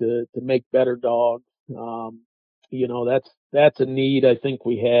knowledge to make better dogs. That's a need I think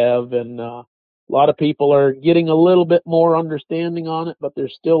we have, and a lot of people are getting a little bit more understanding on it, but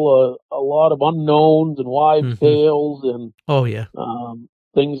there's still a lot of unknowns and wives' tales and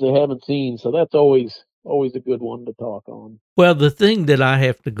things they haven't seen. So that's always a good one to talk on. Well, the thing that I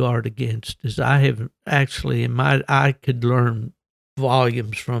have to guard against is I have actually I could learn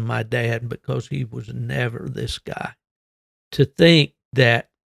volumes from my dad because he was never this guy. To think that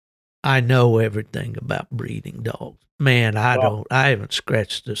I know everything about breeding dogs, man, I haven't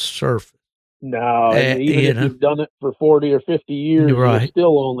scratched the surface. No, even if you've done it for 40 or 50 years, you'll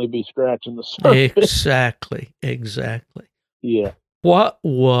still only be scratching the surface. Exactly. Yeah. What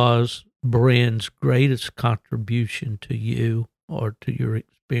was Bren's greatest contribution to you or to your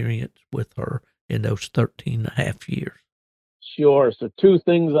experience with her in those 13 and a half years? Sure. So two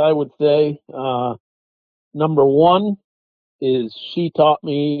things I would say. Number one is she taught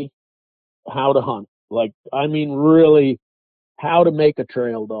me how to hunt. Really how to make a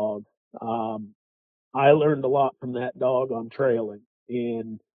trail dog. I learned a lot from that dog on trailing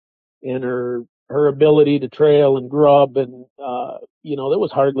and her ability to trail and grub. And, there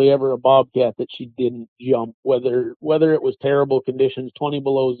was hardly ever a bobcat that she didn't jump, whether it was terrible conditions, 20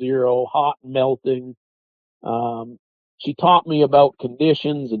 below zero, hot and melting. She taught me about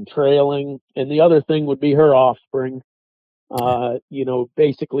conditions and trailing. And the other thing would be her offspring.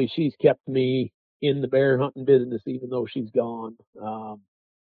 Basically she's kept me in the bear hunting business, even though she's gone.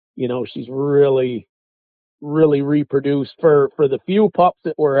 She's really, really reproduced for the few pups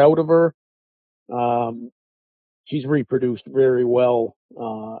that were out of her. She's reproduced very well,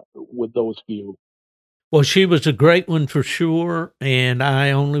 with those few. Well, she was a great one for sure. And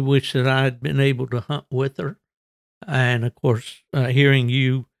I only wish that I had been able to hunt with her. And of course, hearing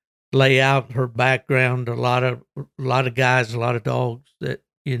you lay out her background, a lot of guys, a lot of dogs that,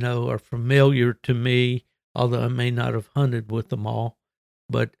 are familiar to me, although I may not have hunted with them all,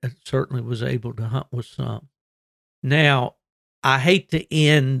 but I certainly was able to hunt with some. Now, I hate to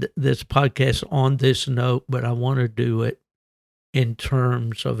end this podcast on this note, but I want to do it in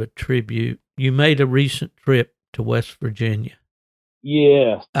terms of a tribute. You made a recent trip to West Virginia.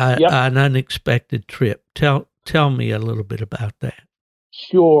 Yes. An unexpected trip. Tell me a little bit about that.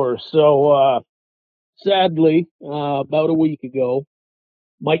 Sure. So, sadly, about a week ago,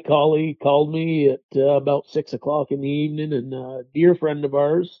 Mike Colley called me at about 6:00 in the evening, and a dear friend of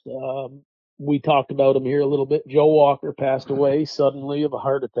ours, we talked about him here a little bit. Joe Walker passed away suddenly of a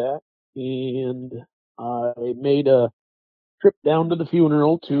heart attack, and I made a trip down to the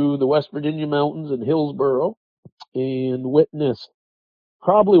funeral to the West Virginia mountains in Hillsboro and witnessed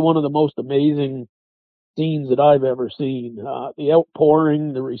probably one of the most amazing scenes that I've ever seen. The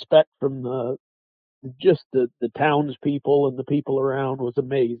outpouring, the respect from the townspeople and the people around was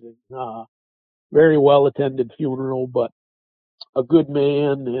amazing. Very well attended funeral, but a good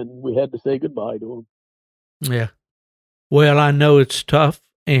man, and we had to say goodbye to him. Yeah. Well, I know it's tough,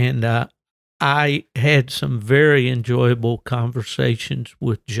 and I had some very enjoyable conversations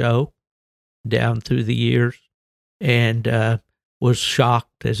with Joe down through the years, and was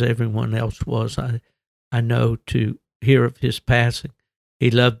shocked, as everyone else was, I know, to hear of his passing. He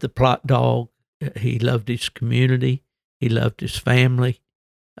loved the Plott dog. He loved his community. He loved his family.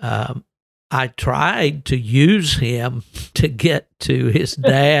 I tried to use him to get to his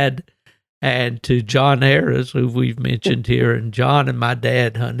dad and to John Harris, who we've mentioned here. And John and my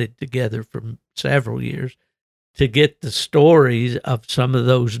dad hunted together for several years to get the stories of some of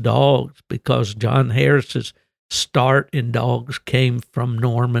those dogs, because John Harris's start in dogs came from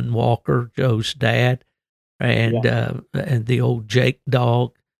Norman Walker, Joe's dad, and the old Jake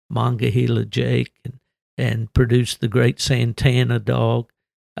dog, Monongahela Jake, and produced the great Santana dog.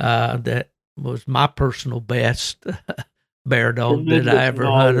 That was my personal best bear dog that I ever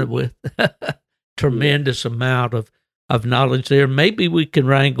hunted with. Tremendous amount of knowledge there. Maybe we can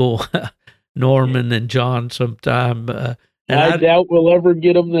wrangle Norman and John sometime. I doubt we'll ever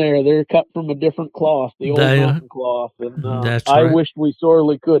get them there. They're cut from a different cloth, the old mountain cloth. And that's I right. wish we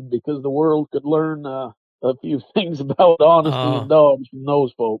sorely could, because the world could learn a few things about honesty and dogs from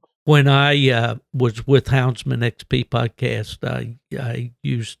those folks. When I was with Houndsman XP podcast, I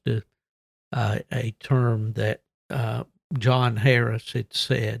used a term that John Harris had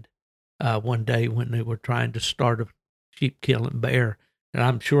said one day when they were trying to start a sheep killing bear, and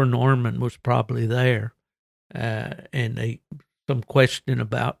I'm sure Norman was probably there, and some question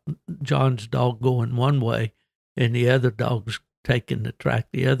about John's dog going one way and the other dog's taking the track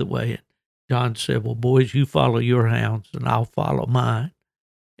the other way. And John said, "Well, boys, you follow your hounds and I'll follow mine."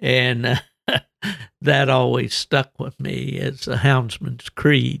 And that always stuck with me as a houndsman's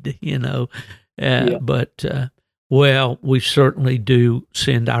creed, you know. But, well, we certainly do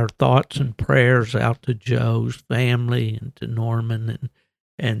send our thoughts and prayers out to Joe's family and to Norman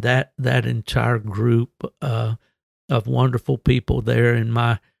and that entire group of wonderful people there in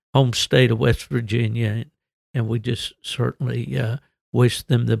my home state of West Virginia. And we just certainly wish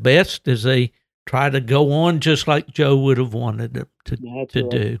them the best as they try to go on just like Joe would have wanted them to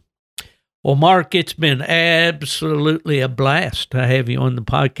do. Well, Mark, it's been absolutely a blast to have you on the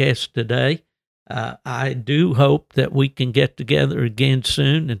podcast today. I do hope that we can get together again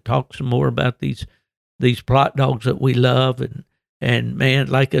soon and talk some more about these Plott dogs that we love. And man,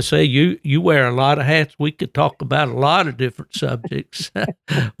 like I say, you wear a lot of hats. We could talk about a lot of different subjects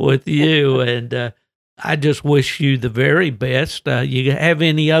with you. And I just wish you the very best. You have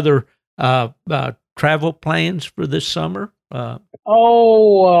any other travel plans for this summer?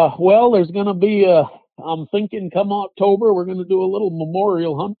 Well, there's going to be I'm thinking come October, we're going to do a little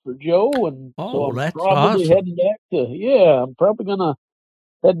memorial hunt for Joe. And so I'm that's probably awesome. heading back I'm probably going to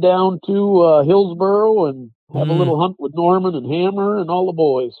head down to Hillsboro and have a little hunt with Norman and Hammer and all the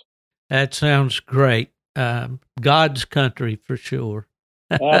boys. That sounds great. God's country for sure.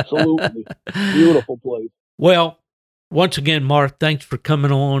 Absolutely. Beautiful place. Well, once again, Mark, thanks for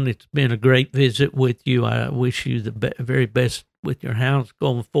coming on. It's been a great visit with you. I wish you the very best with your hounds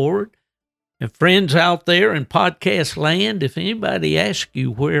going forward. And friends out there in podcast land, if anybody asks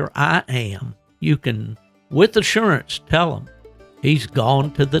you where I am, you can, with assurance, tell them he's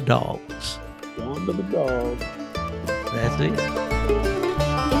gone to the dogs. Gone to the dogs. That's it.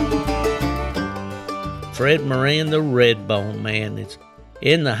 Fred Moran, the Redbone Man, is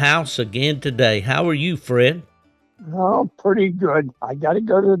in the house again today. How are you, Fred? Oh, pretty good. I got to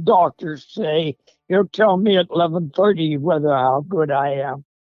go to the doctor today. He'll tell me at 11:30 whether how good I am.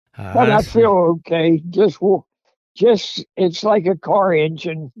 But I feel okay. Just it's like a car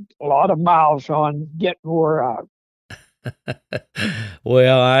engine, a lot of miles on, getting wore out.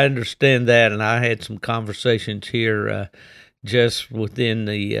 Well, I understand that, and I had some conversations here just within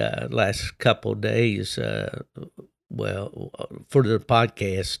the last couple of days, for the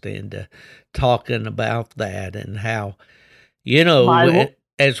podcast, and talking about that and how,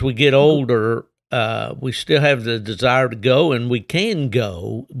 as we get older, we still have the desire to go, and we can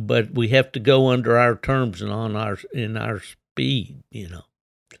go, but we have to go under our terms and in our speed,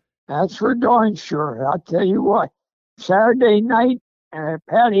 That's for darn sure. I'll tell you what. Saturday night,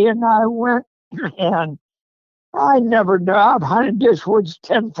 Patty and I went, and I never know. I've hunted this woods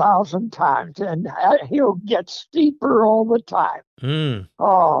 10,000 times, and he'll get steeper all the time.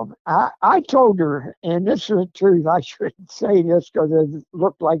 I told her, and this is the truth, I shouldn't say this because it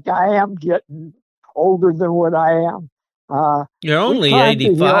looked like I am getting older than what I am. You're only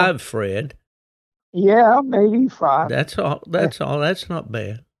 85, Fred. Yeah, I'm 85. That's all. That's not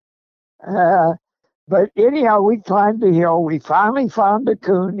bad. But anyhow, we climbed the hill. We finally found a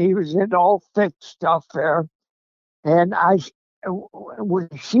coon. He was in all thick stuff there. And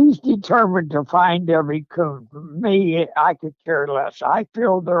she's determined to find every coon. Me, I could care less. I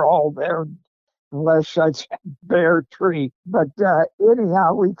feel they're all there unless it's a bare tree. But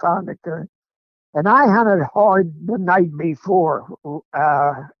anyhow, we found a coon. And I hunted hard the night before.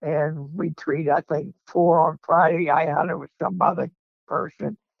 And we treated, I think, 4 on Friday. I hunted with some other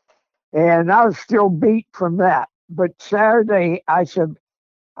person. And I was still beat from that. But Saturday, I said,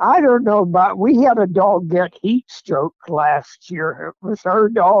 I don't know about, we had a dog get heat stroke last year. It was her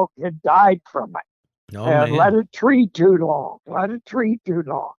dog had died from it. And let it tree too long.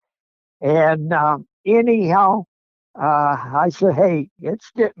 And anyhow, I said, hey,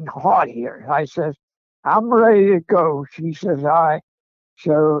 it's getting hot here. I said, I'm ready to go. She says,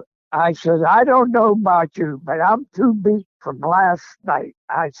 So I said, I don't know about you, but I'm too beat from last night.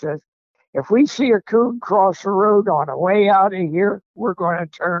 I said, if we see a coon cross the road on the way out of here, we're going to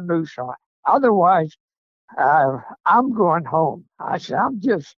turn loose on it. Otherwise, I'm going home. I said,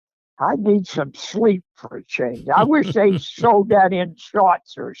 I need some sleep for a change. I wish they sold that in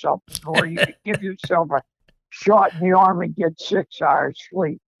shots or something, or you could give yourself a shot in the arm and get 6 hours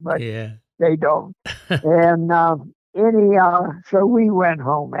sleep. But they don't. And so we went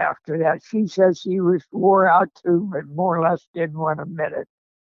home after that. She says she was wore out too, but more or less didn't want to admit it.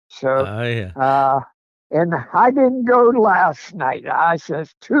 So, Oh, yeah. and I didn't go last night. I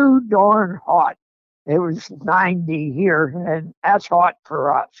says too darn hot. It was 90 here, and that's hot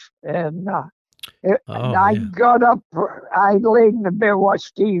for us. And Oh, I yeah. got up. I laid in the bed,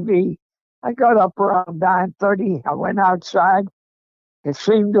 watched TV. I got up around 9:30. I went outside. It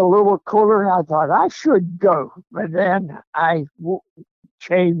seemed a little cooler. I thought I should go, but then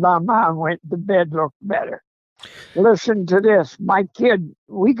changed my mind. Went to bed, looked better. Listen to this. My kid,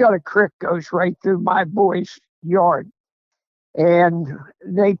 we got a creek goes right through my boy's yard, and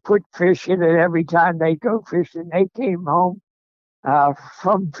they put fish in it every time they go fishing. They came home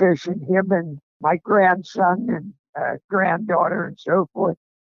from fishing, him and my grandson and granddaughter and so forth.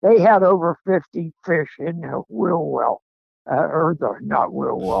 They had over 50 fish in the wheel well, not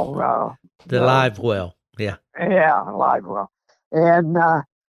wheel well. The live well. Yeah. Yeah, live well. And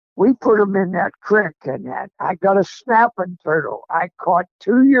we put them in that creek, and I got a snapping turtle I caught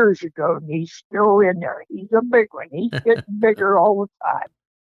 2 years ago, and he's still in there. He's a big one. He's getting bigger all the time.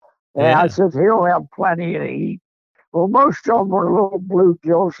 And I said, he'll have plenty to eat. Well, most of them were little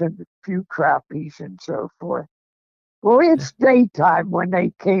bluegills and a few crappies and so forth. Well, it's daytime when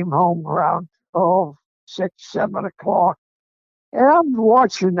they came home around 6, 7 o'clock. And I'm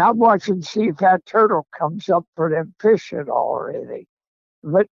watching to see if that turtle comes up for them fishing already.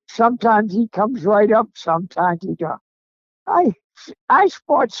 But sometimes he comes right up, sometimes he don't. I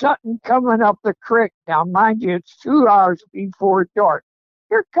spot something coming up the creek. Now, mind you, it's 2 hours before dark.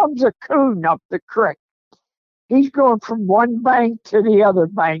 Here comes a coon up the creek. He's going from one bank to the other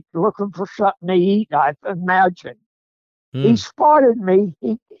bank looking for something to eat, I imagine. He spotted me.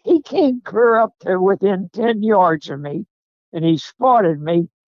 He came clear up to within 10 yards of me, and he spotted me.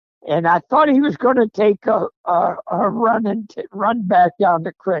 And I thought he was going to take a run and run back down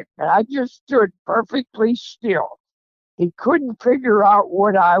the creek. And I just stood perfectly still. He couldn't figure out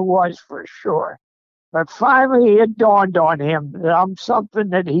what I was for sure. But finally it dawned on him that I'm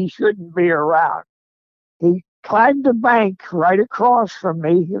something that he shouldn't be around. He climbed the bank right across from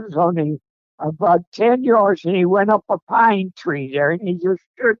me. It was only about 10 yards, and he went up a pine tree there, and he just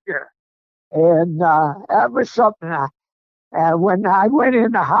stood there. And that was something. And when I went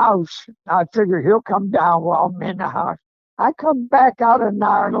in the house, I figured he'll come down while I'm in the house. I come back out an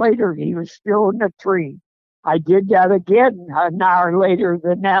hour later, he was still in the tree. I did that again an hour later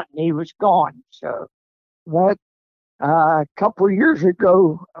than that, and he was gone. So, but a couple of years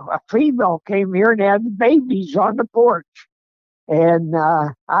ago, a female came here and had babies on the porch. And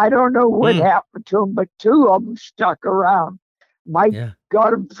I don't know what happened to them, but 2 of them stuck around. Mike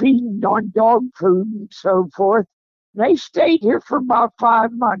got them feeding on dog food and so forth. They stayed here for about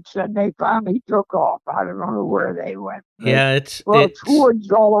 5 months, and they finally took off. I don't know where they went. Yeah, it's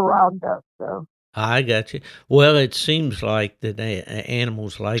woods all around us. So. I got you. Well, it seems like that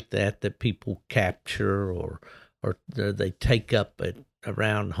animals like that people capture or they take up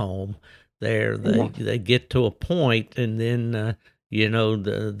around home. They get to a point, and then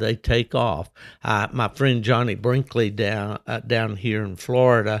they take off. My friend Johnny Brinkley down here in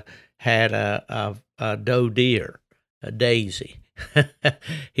Florida had a doe deer, a Daisy.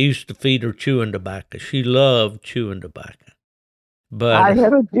 He used to feed her chewing tobacco. She loved chewing tobacco. But I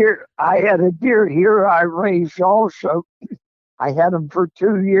had a deer here I raised also. I had him for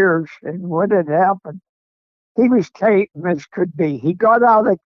 2 years, and what had happened, he was tame as could be. He got out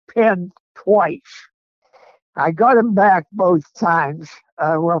of the pen twice. I got him back both times,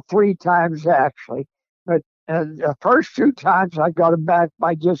 3 times actually. But the first 2 times I got him back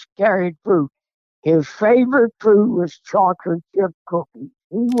by just carrying food. His favorite food was chocolate chip cookies.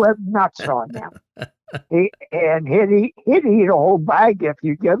 He went nuts on them. He'd eat a whole bag if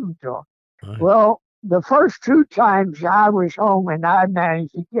you give them to him. Right. Well, the first 2 times I was home and I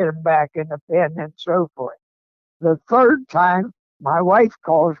managed to get him back in the pen and so forth. The 3rd time, my wife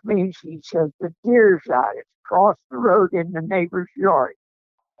calls me and she says, the deer's out. It's across the road in the neighbor's yard.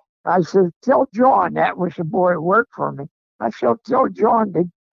 I said, tell John, that was the boy who worked for me. I said, tell John to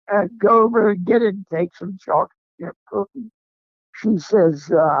go over and get it and take some chocolate chip cookies. She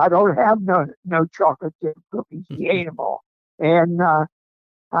says, I don't have no chocolate chip cookies. She ate them all. And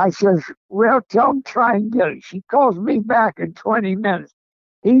I says, well, tell him try and get it. She calls me back in 20 minutes.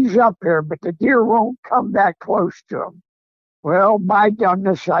 He's up here, but the deer won't come that close to him. Well, by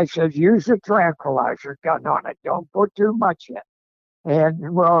dumbness, I says, use a tranquilizer gun on it. Don't put too much in.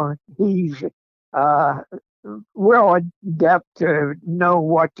 And, well, he's well adept to know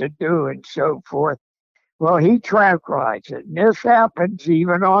what to do and so forth. Well, he tranquilized it. And this happens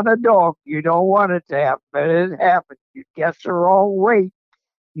even on a dog. You don't want it to happen, but it happens. You guess the wrong weight,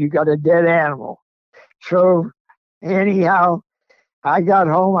 you got a dead animal. So anyhow, I got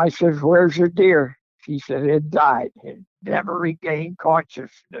home. I said, "Where's the deer?" She said, "It died. It never regained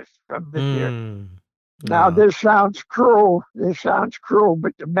consciousness from the deer." Now, No. this sounds cruel. This sounds cruel,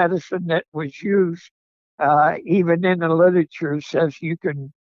 but the medicine that was used, even in the literature, says you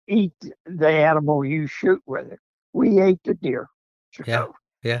can eat the animal you shoot with it. We ate the deer. Yeah. So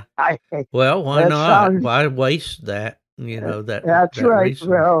Yeah. I, Well, why that not? sounds, Why waste that, that that's that right.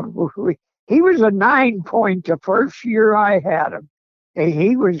 resource? Well, he was a 9 point the first year I had him. And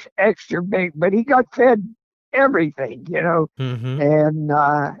he was extra big, but he got fed everything. Mhm.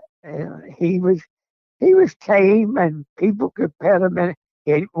 And he was tame, and people could pet him. And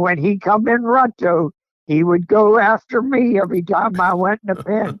when he come in Runto, he would go after me every time I went in the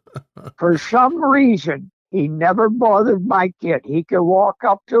pen. For some reason, he never bothered my kid. He could walk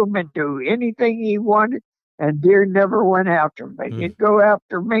up to him and do anything he wanted, and deer never went after him. But Mm. he'd go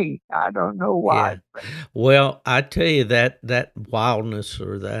after me. I don't know why. Yeah. Well, I tell you that wildness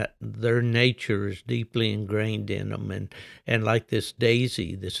or that their nature is deeply ingrained in them, and like this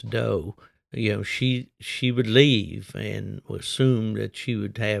Daisy, this doe, she would leave and assume that she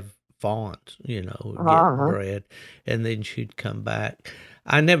would have fawns, get Uh-huh. bred, and then she'd come back.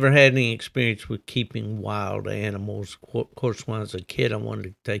 I never had any experience with keeping wild animals. Of course, when I was a kid, I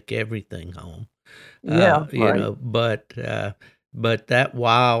wanted to take everything home, Yeah, right. but that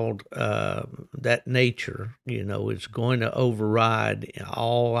wild, that nature, is going to override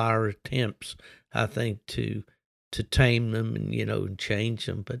all our attempts, I think, to tame them and and change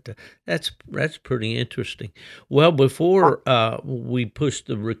them. But that's pretty interesting. Well, Uh, before we push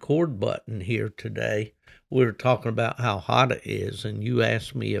the record button here today, we were talking about how hot it is, and you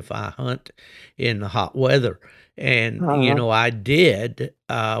asked me if I hunt in the hot weather. And, uh-huh. I did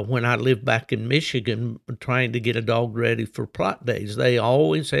when I lived back in Michigan trying to get a dog ready for plot days. They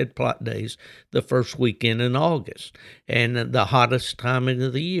always had plot days the first weekend in August, and the hottest time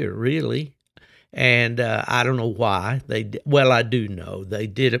of the year, really. And I don't know why they did. Well, I do know they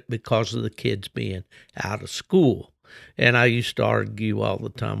did it because of the kids being out of school. And I used to argue all the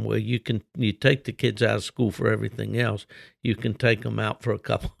time, well, you take the kids out of school for everything else. You can take them out for a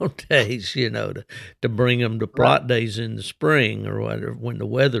couple of days, to bring them to Right. plot days in the spring or whatever when the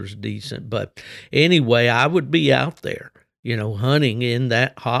weather's decent. But anyway, I would be out there, hunting in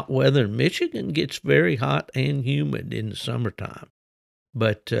that hot weather. Michigan gets very hot and humid in the summertime,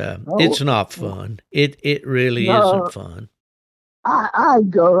 but Oh, it's not fun. It really isn't no, fun. I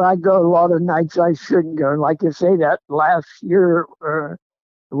go. I go a lot of nights I shouldn't go. Like you say, that last year,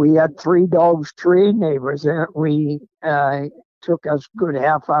 we had 3 dogs, 3 neighbors, and we took us a good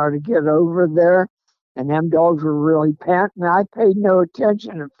half hour to get over there. And them dogs were really panting. I paid no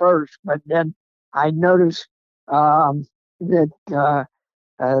attention at first, but then I noticed that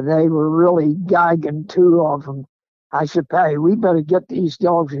they were really gagging, 2 of them. I said, "Patty, we better get these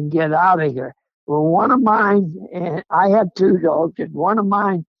dogs and get out of here." Well, one of mine, and I had 2 dogs, and one of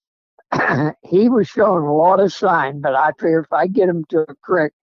mine, he was showing a lot of sign, but I figured if I get him to a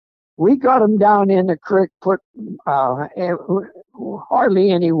creek, we got him down in the creek, put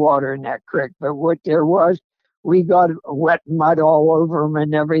hardly any water in that creek, but what there was, we got wet mud all over him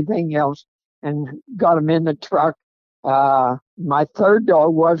and everything else, and got him in the truck. My third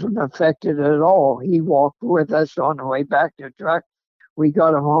dog wasn't affected at all. He walked with us on the way back to the truck. We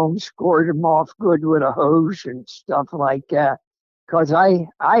got him home, scored him off good with a hose and stuff like that. Because I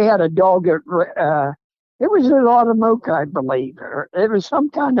had a dog at it was at Automoke, I believe, or it was some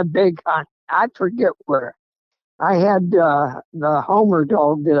kind of big hunt. I forget where. I had the Homer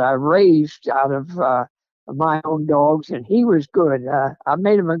dog that I raised out of my own dogs, and he was good. I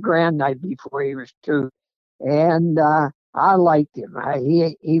made him a grand night before he was 2, and I liked him.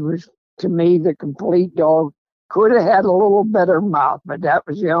 He was to me the complete dog. Could have had a little better mouth, but that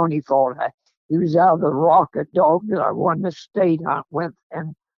was the only fault. He was out of the Rocket dog that I won the state hunt with,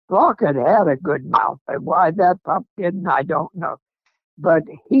 and Rocket had a good mouth. But why that pup didn't, I don't know. But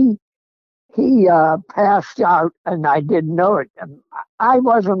he passed out, and I didn't know it. I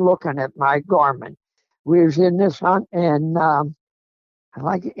wasn't looking at my Garmin. We was in this hunt, and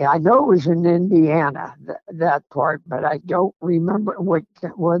like I know it was in Indiana, that part, but I don't remember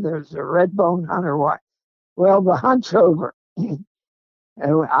whether it's a red bone hunt or what. Well, the hunt's over. And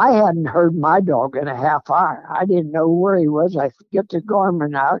I hadn't heard my dog in a half hour. I didn't know where he was. I get the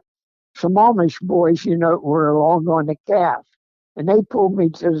Garmin out. Some Amish boys, were along on the calf, and they pulled me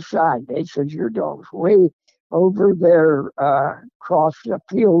to the side. They said, "Your dog's over there, across the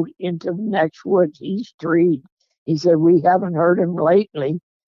field into the next woods. He's treed. He said, we haven't heard him lately,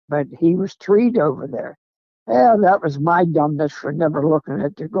 but he was treed over there. Yeah, that was my dumbness for never looking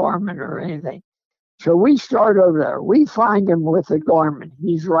at the Gorman or anything. So we start over there. We find him with the Gorman.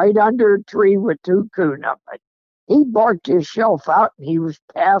 He's right under a tree with 2 coon up it. He barked himself out and he was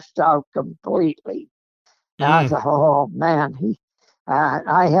passed out completely. And I thought, oh man,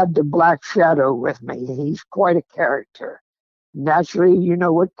 I had the Black Shadow with me. He's quite a character. Naturally, you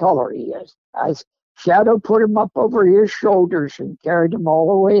know what color he is. Shadow put him up over his shoulders and carried him all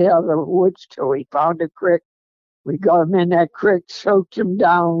the way out of the woods till he found a creek. We got him in that creek, soaked him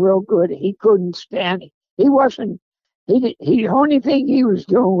down real good. He couldn't stand it. The only thing he was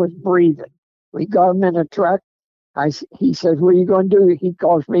doing was breathing. We got him in a truck. He said, what are you going to do? He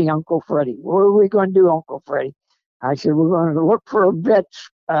calls me Uncle Freddie. What are we going to do, Uncle Freddie? I said, we're going to look for a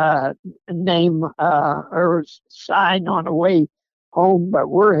vet's name or sign on the way home, but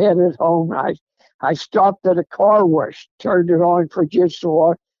we're headed home. I stopped at a car wash, turned it on for just a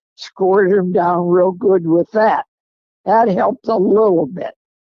while, scored him down real good with that. That helped a little bit.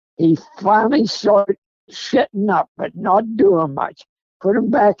 He finally started sitting up, but not doing much. Put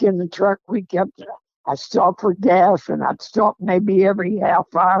him back in the truck. I stopped for gas, and I'd stop maybe every half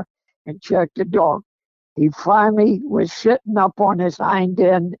hour and check the dog. He finally was sitting up on his hind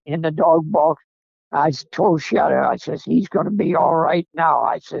end in the dog box. I told Shadow, I says, he's going to be all right now.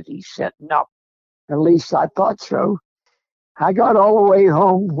 I said, he's sitting up. At least I thought so. I got all the way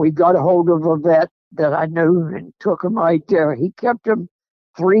home. We got a hold of a vet that I knew and took him right there. He kept him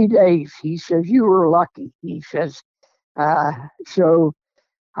 3 days. He says, you were lucky. He says, so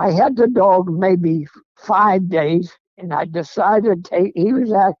I had the dog maybe 5 days, and I decided he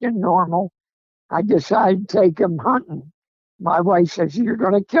was acting normal. I decided to take him hunting. My wife says, you're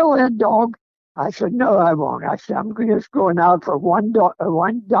going to kill that dog? I said, no, I won't. I said, I'm just going out for one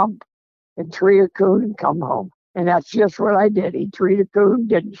dump and tree a coon and come home. And that's just what I did. He treated a coon,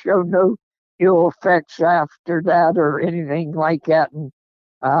 didn't show no ill effects after that or anything like that. And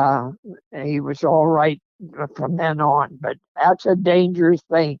he was all right from then on. But that's a dangerous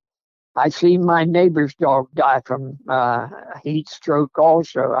thing. I seen my neighbor's dog die from heat stroke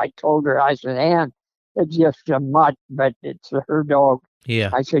also. I told her, I said, Ann, it's just a mutt, but it's her dog.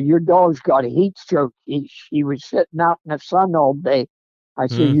 Yeah. I said, your dog's got a heat stroke. She was sitting out in the sun all day. I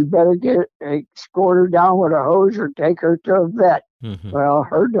said, you better escort her down with a hose or take her to a vet. Mm-hmm. Well,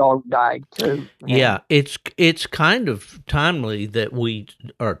 her dog died too. Yeah, it's kind of timely that we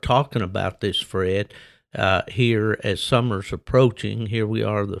are talking about this, Fred, here as summer's approaching. Here we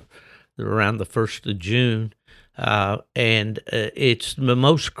are around the 1st of June, and it's the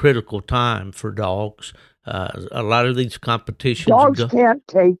most critical time for dogs. A lot of these competitions... Dogs can't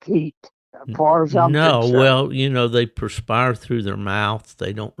take heat. As far as I'm concerned. Well, they perspire through their mouth.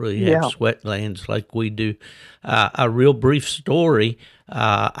 They don't really have sweat glands like we do. A real brief story.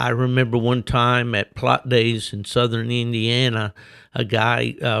 I remember one time at Plot Days in southern Indiana, a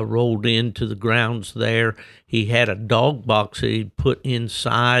guy rolled into the grounds there. He had a dog box that he'd put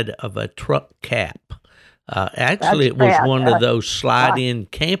inside of a truck cap. Actually, it was one of those slide-in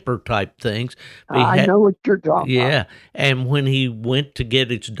camper type things. I know what you're talking about. Yeah, and when he went to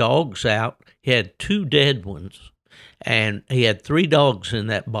get his dogs out, he had 2 dead ones, and he had 3 dogs in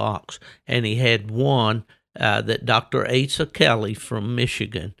that box, and he had one that Dr. Asa Kelly from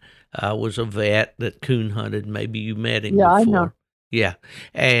Michigan was a vet that coon hunted. Maybe you met him before. I know. Yeah,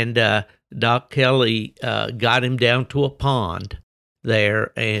 and Doc Kelly got him down to a pond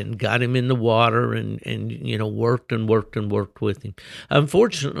there and got him in the water and worked with him.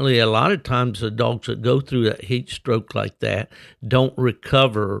 Unfortunately, a lot of times the dogs that go through that heat stroke like that don't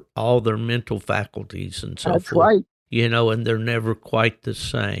recover all their mental faculties and so forth. That's right. And they're never quite the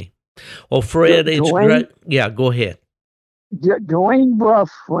same. Well, Fred, it's great. Yeah, go ahead. Dwayne Bruff,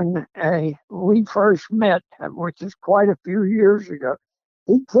 when we first met, which is quite a few years ago,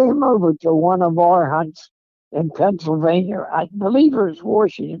 he came over to one of our hunts in Pennsylvania. I believe it was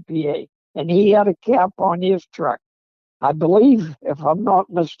Washington, PA, and he had a cap on his truck. I believe, if I'm not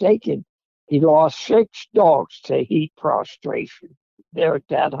mistaken, he lost 6 dogs to heat prostration there at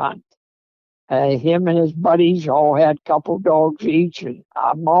that hunt. Him and his buddies all had a couple dogs each, and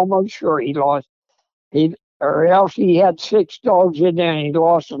I'm almost sure or else he had 6 dogs in there and he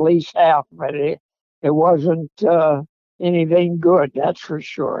lost at least half, but it wasn't anything good, that's for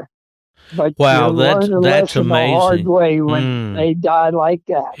sure. But wow, that's amazing. The hard way when they die like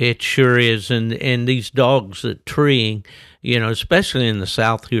that. It sure is, and these dogs that treeing, especially in the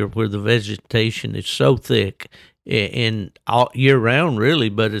South here where the vegetation is so thick, in all year round, really,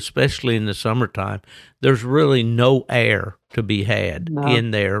 but especially in the summertime, there's really no air to be had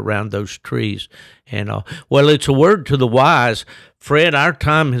in there around those trees. And well, it's a word to the wise. Fred, our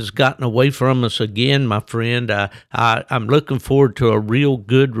time has gotten away from us again, my friend. I'm looking forward to a real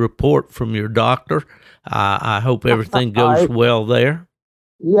good report from your doctor. I hope everything goes well there.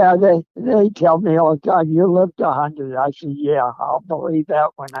 Yeah, they tell me all the time, you lived 100. I said, yeah, I'll believe that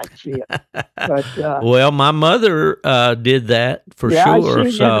when I see it. But well, my mother did that for sure. I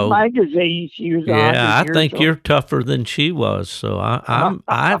seen so in the magazine she was 100 I years think old. you're tougher than she was. So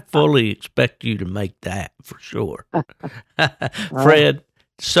I fully expect you to make that for sure. Fred,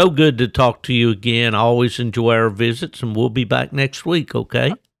 so good to talk to you again. I always enjoy our visits, and we'll be back next week.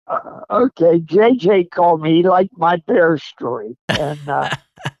 Okay. Okay, JJ called me. He liked my bear story. And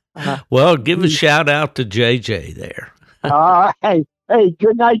well, give a shout out to JJ there. hey,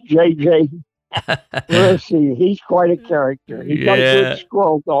 good night, JJ. We'll see. He's quite a character. He got a good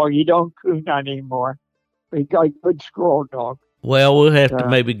squirrel dog. He don't coon anymore. But he got a good squirrel dog. Well, we'll have to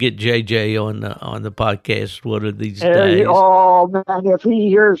maybe get JJ on the podcast one of these days. Oh man, if he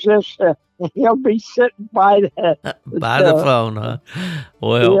hears this, he'll be sitting by the phone, huh?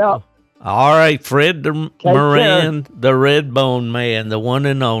 Well, all right, Fred Moran, the Red Bone Man, the one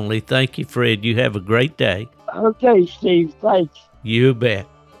and only. Thank you, Fred. You have a great day. Okay, Steve. Thanks. You bet.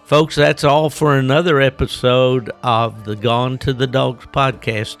 Folks, that's all for another episode of the Gone to the Dogs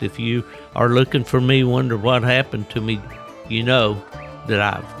podcast. If you are looking for me, wonder what happened to me, you know that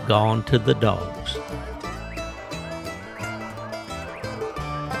I've gone to the dogs.